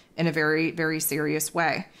ourselves in a very, very serious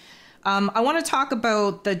way. I want to talk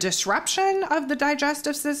about the disruption of the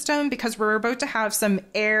digestive system because we're about to have some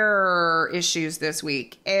air issues this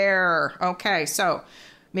week. Air. Okay, so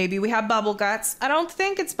maybe we have bubble guts. I don't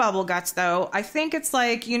think it's bubble guts though. I think it's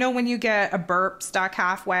like, when you get a burp stuck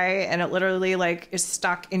halfway and it literally is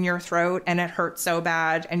stuck in your throat and it hurts so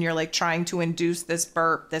bad and you're trying to induce this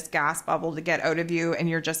burp, this gas bubble to get out of you and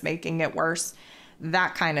you're just making it worse.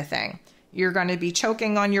 That kind of thing. You're going to be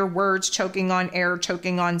choking on your words, choking on air,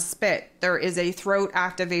 choking on spit. There is a throat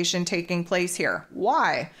activation taking place here.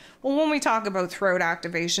 Why? Well, when we talk about throat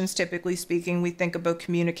activations, typically speaking, we think about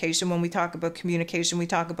communication. When we talk about communication, we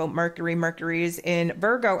talk about Mercury. Mercury is in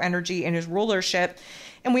Virgo energy in his rulership.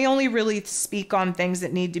 And we only really speak on things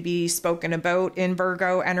that need to be spoken about in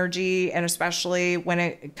Virgo energy. And especially when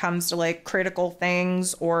it comes to critical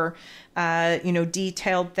things or,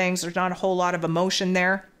 detailed things, there's not a whole lot of emotion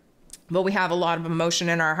there. But we have a lot of emotion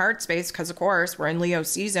in our heart space because, of course, we're in Leo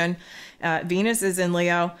season. Venus is in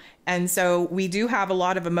Leo. And so we do have a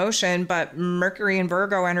lot of emotion, but Mercury and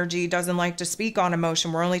Virgo energy doesn't like to speak on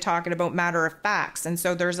emotion. We're only talking about matter of facts. And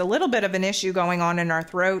so there's a little bit of an issue going on in our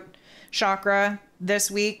throat chakra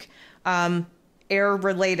this week, air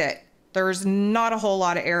related. There's not a whole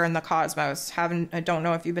lot of air in the cosmos. I don't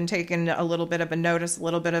know if you've been taking a little bit of a notice, a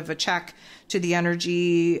little bit of a check to the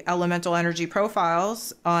elemental energy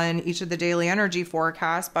profiles on each of the daily energy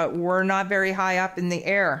forecasts, but we're not very high up in the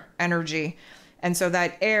air energy. And so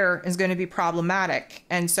that air is going to be problematic.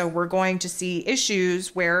 And so we're going to see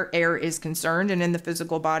issues where air is concerned and in the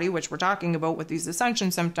physical body, which we're talking about with these Ascension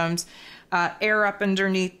symptoms, air up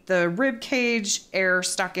underneath the rib cage, air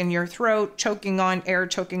stuck in your throat, choking on air,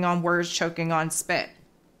 choking on words, choking on spit.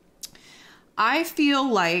 I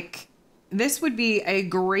feel like this would be a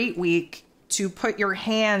great week to put your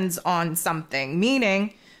hands on something,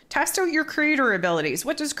 meaning test out your creator abilities.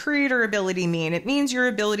 What does creator ability mean? It means your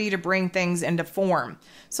ability to bring things into form.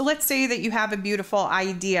 So let's say that you have a beautiful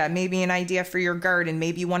idea, maybe an idea for your garden,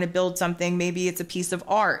 maybe you want to build something, maybe it's a piece of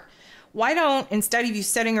art. Why don't, instead of you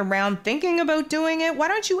sitting around thinking about doing it, why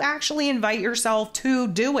don't you actually invite yourself to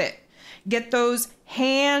do it? Get those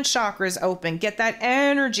hand chakras open, get that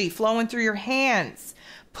energy flowing through your hands.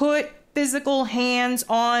 Put physical hands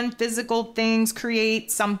on physical things,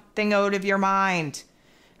 create something out of your mind.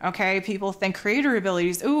 Okay, people think creator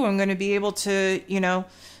abilities, ooh, I'm going to be able to,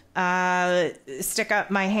 stick up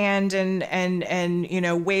my hand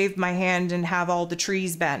and wave my hand and have all the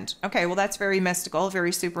trees bend. Okay, well, that's very mystical,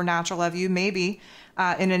 very supernatural of you. Maybe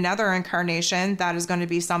in another incarnation, that is going to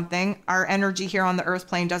be something. Our energy here on the earth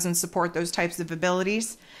plane doesn't support those types of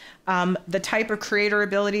abilities. The type of creator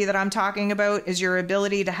ability that I'm talking about is your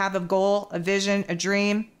ability to have a goal, a vision, a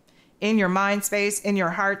dream in your mind space, in your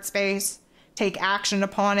heart space, take action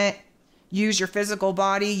upon it, use your physical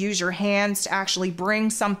body, use your hands to actually bring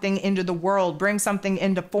something into the world, bring something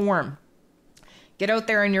into form. Get out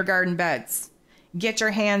there in your garden beds. Get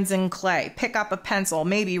your hands in clay. Pick up a pencil,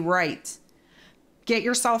 maybe write. Get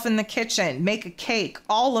yourself in the kitchen, make a cake.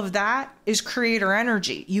 All of that is creator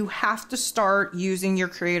energy. You have to start using your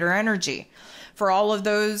creator energy. For all of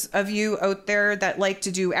those of you out there that like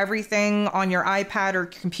to do everything on your iPad or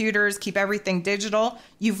computers, keep everything digital,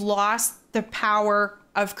 you've lost the power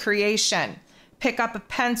of creation. Pick up a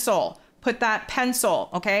pencil, put that pencil,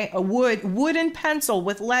 okay? A wooden pencil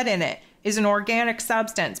with lead in it is an organic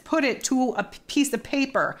substance. Put it to a piece of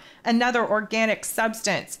paper, another organic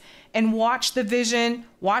substance, and watch the vision,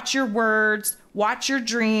 watch your words, watch your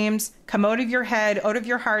dreams come out of your head, out of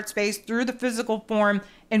your heart space, through the physical form,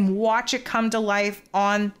 and watch it come to life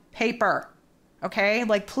on paper. Okay?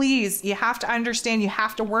 Like, please, you have to understand, you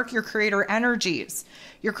have to work your creator energies.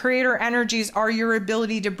 Your creator energies are your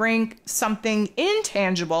ability to bring something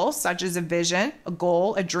intangible, such as a vision, a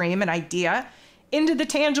goal, a dream, an idea, into the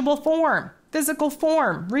tangible form, physical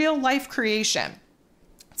form, real life creation.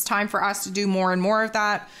 It's time for us to do more and more of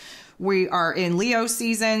that. We are in Leo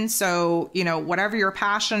season, so, you know, whatever you're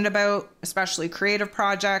passionate about, especially creative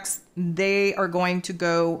projects, they are going to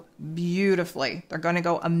go beautifully. They're going to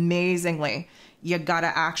go amazingly. You got to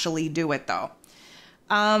actually do it, though.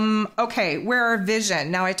 Okay, where are vision?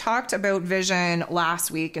 Now, I talked about vision last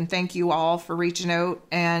week, and thank you all for reaching out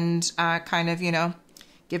and kind of, you know,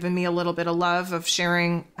 giving me a little bit of love of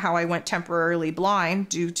sharing how I went temporarily blind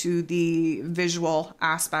due to the visual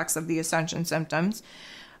aspects of the Ascension symptoms.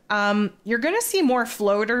 You're going to see more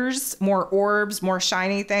floaters, more orbs, more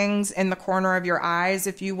shiny things in the corner of your eyes,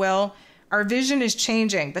 if you will. Our vision is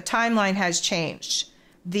changing. The timeline has changed.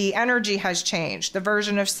 The energy has changed. The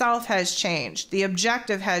version of self has changed. The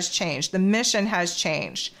objective has changed. The mission has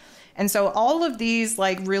changed. And so all of these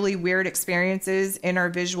like really weird experiences in our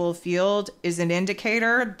visual field is an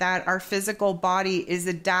indicator that our physical body is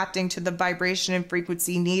adapting to the vibration and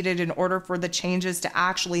frequency needed in order for the changes to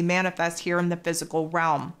actually manifest here in the physical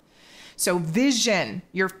realm. So vision,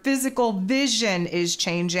 your physical vision is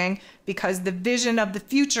changing because the vision of the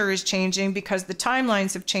future is changing, because the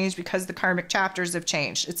timelines have changed, because the karmic chapters have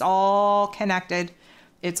changed. It's all connected.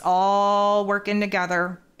 It's all working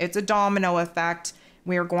together. It's a domino effect.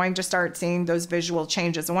 We are going to start seeing those visual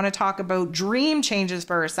changes. I want to talk about dream changes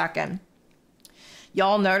for a second.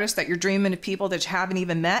 Y'all notice that you're dreaming of people that you haven't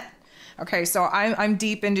even met? Okay, so I'm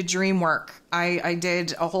deep into dream work. I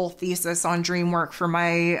did a whole thesis on dream work for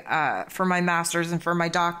my master's and for my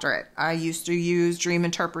doctorate. I used to use dream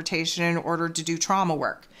interpretation in order to do trauma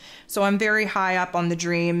work. So I'm very high up on the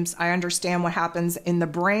dreams. I understand what happens in the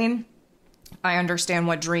brain. I understand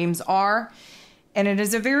what dreams are. And it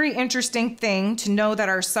is a very interesting thing to know that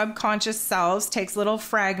our subconscious selves takes little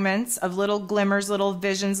fragments of little glimmers, little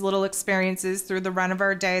visions, little experiences through the run of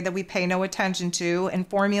our day that we pay no attention to, and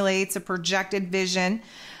formulates a projected vision,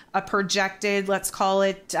 a projected, let's call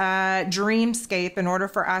it dreamscape, in order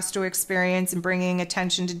for us to experience, and bringing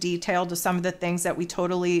attention to detail to some of the things that we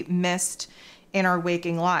totally missed in our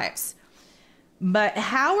waking lives. But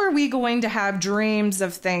how are we going to have dreams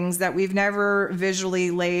of things that we've never visually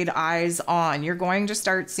laid eyes on? You're going to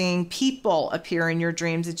start seeing people appear in your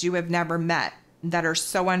dreams that you have never met, that are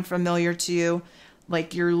so unfamiliar to you.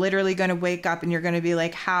 Like, you're literally going to wake up and you're going to be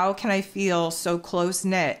like, how can I feel so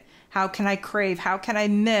close-knit? How can I crave? How can I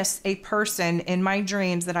miss a person in my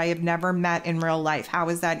dreams that I have never met in real life? How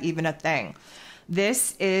is that even a thing?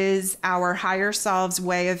 This is our higher selves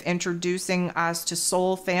way of introducing us to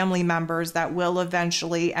soul family members that will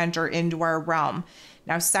eventually enter into our realm.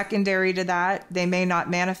 Now, secondary to that, they may not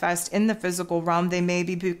manifest in the physical realm. They may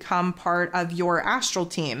become part of your astral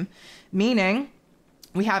team, meaning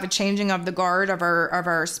we have a changing of the guard of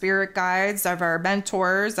our spirit guides, of our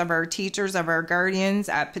mentors, of our teachers, of our guardians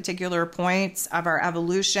at particular points of our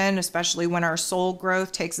evolution, especially when our soul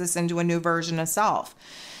growth takes us into a new version of self.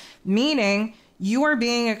 Meaning, you are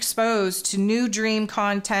being exposed to new dream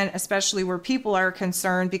content, especially where people are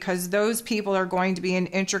concerned, because those people are going to be an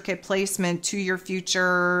intricate placement to your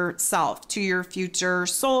future self, to your future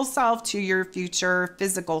soul self, to your future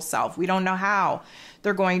physical self. We don't know how.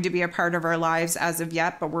 they're going to be a part of our lives as of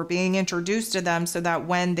yet, but we're being introduced to them so that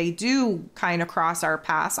when they do kind of cross our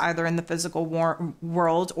paths, either in the physical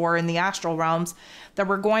world or in the astral realms, that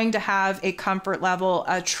we're going to have a comfort level,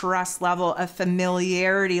 a trust level, a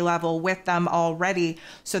familiarity level with them already,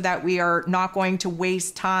 so that we are not going to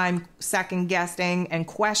waste time second guessing and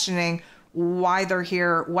questioning why they're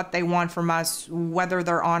here, what they want from us, whether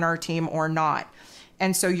they're on our team or not.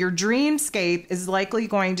 And so your dreamscape is likely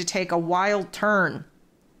going to take a wild turn,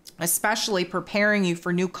 especially preparing you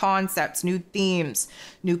for new concepts, new themes,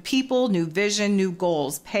 new people, new vision, new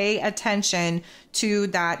goals. Pay attention to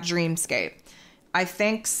that dreamscape. I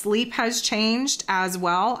think sleep has changed as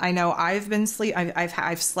well. I know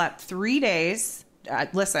I've slept 3 days.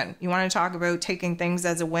 Listen, you want to talk about taking things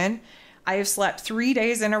as a win? I have slept 3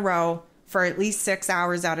 days in a row for at least 6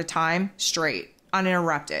 hours at a time, straight,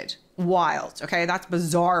 uninterrupted. Wild. Okay, that's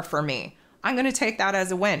bizarre for me. I'm going to take that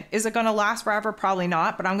as a win. Is it going to last forever? Probably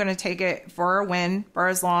not, but I'm going to take it for a win for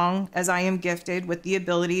as long as I am gifted with the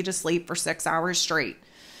ability to sleep for 6 hours straight.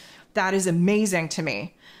 That is amazing to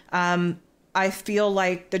me. I feel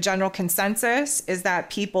like the general consensus is that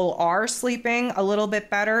people are sleeping a little bit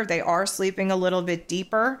better. They are sleeping a little bit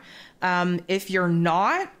deeper. If you're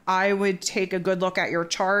not, I would take a good look at your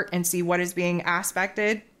chart and see what is being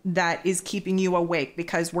aspected that is keeping you awake,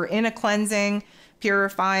 because we're in a cleansing,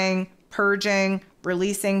 purifying, purging,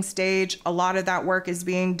 releasing stage. A lot of that work is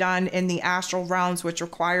being done in the astral realms, which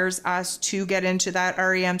requires us to get into that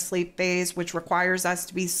REM sleep phase, which requires us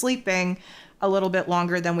to be sleeping a little bit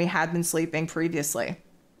longer than we had been sleeping previously.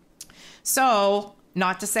 So,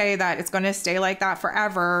 not to say that it's going to stay like that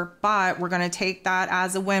forever, but we're going to take that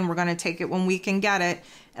as a win. We're going to take it when we can get it.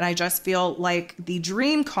 And I just feel like the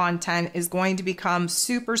dream content is going to become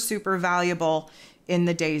super, super valuable in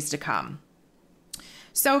the days to come.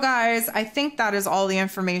 So guys, I think that is all the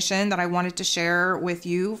information that I wanted to share with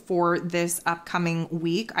you for this upcoming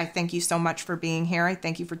week. I thank you so much for being here. I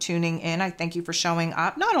thank you for tuning in. I thank you for showing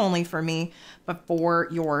up, not only for me, but for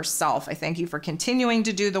yourself. I thank you for continuing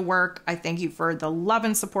to do the work. I thank you for the love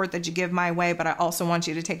and support that you give my way, but I also want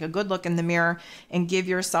you to take a good look in the mirror and give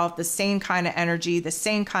yourself the same kind of energy, the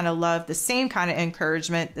same kind of love, the same kind of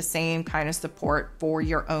encouragement, the same kind of support for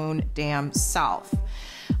your own damn self.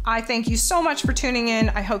 I thank you so much for tuning in.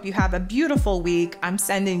 I hope you have a beautiful week. I'm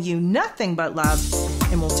sending you nothing but love,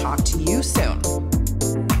 and we'll talk to you soon.